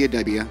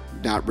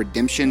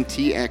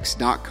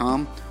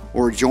www.redemptiontx.com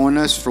or join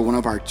us for one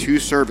of our 2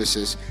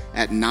 services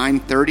at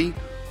 9:30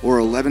 or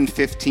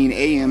 11:15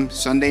 a.m.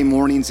 Sunday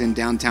mornings in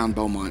downtown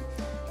Beaumont.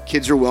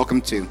 Kids are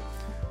welcome too.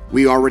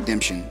 We are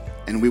Redemption,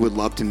 and we would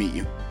love to meet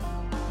you.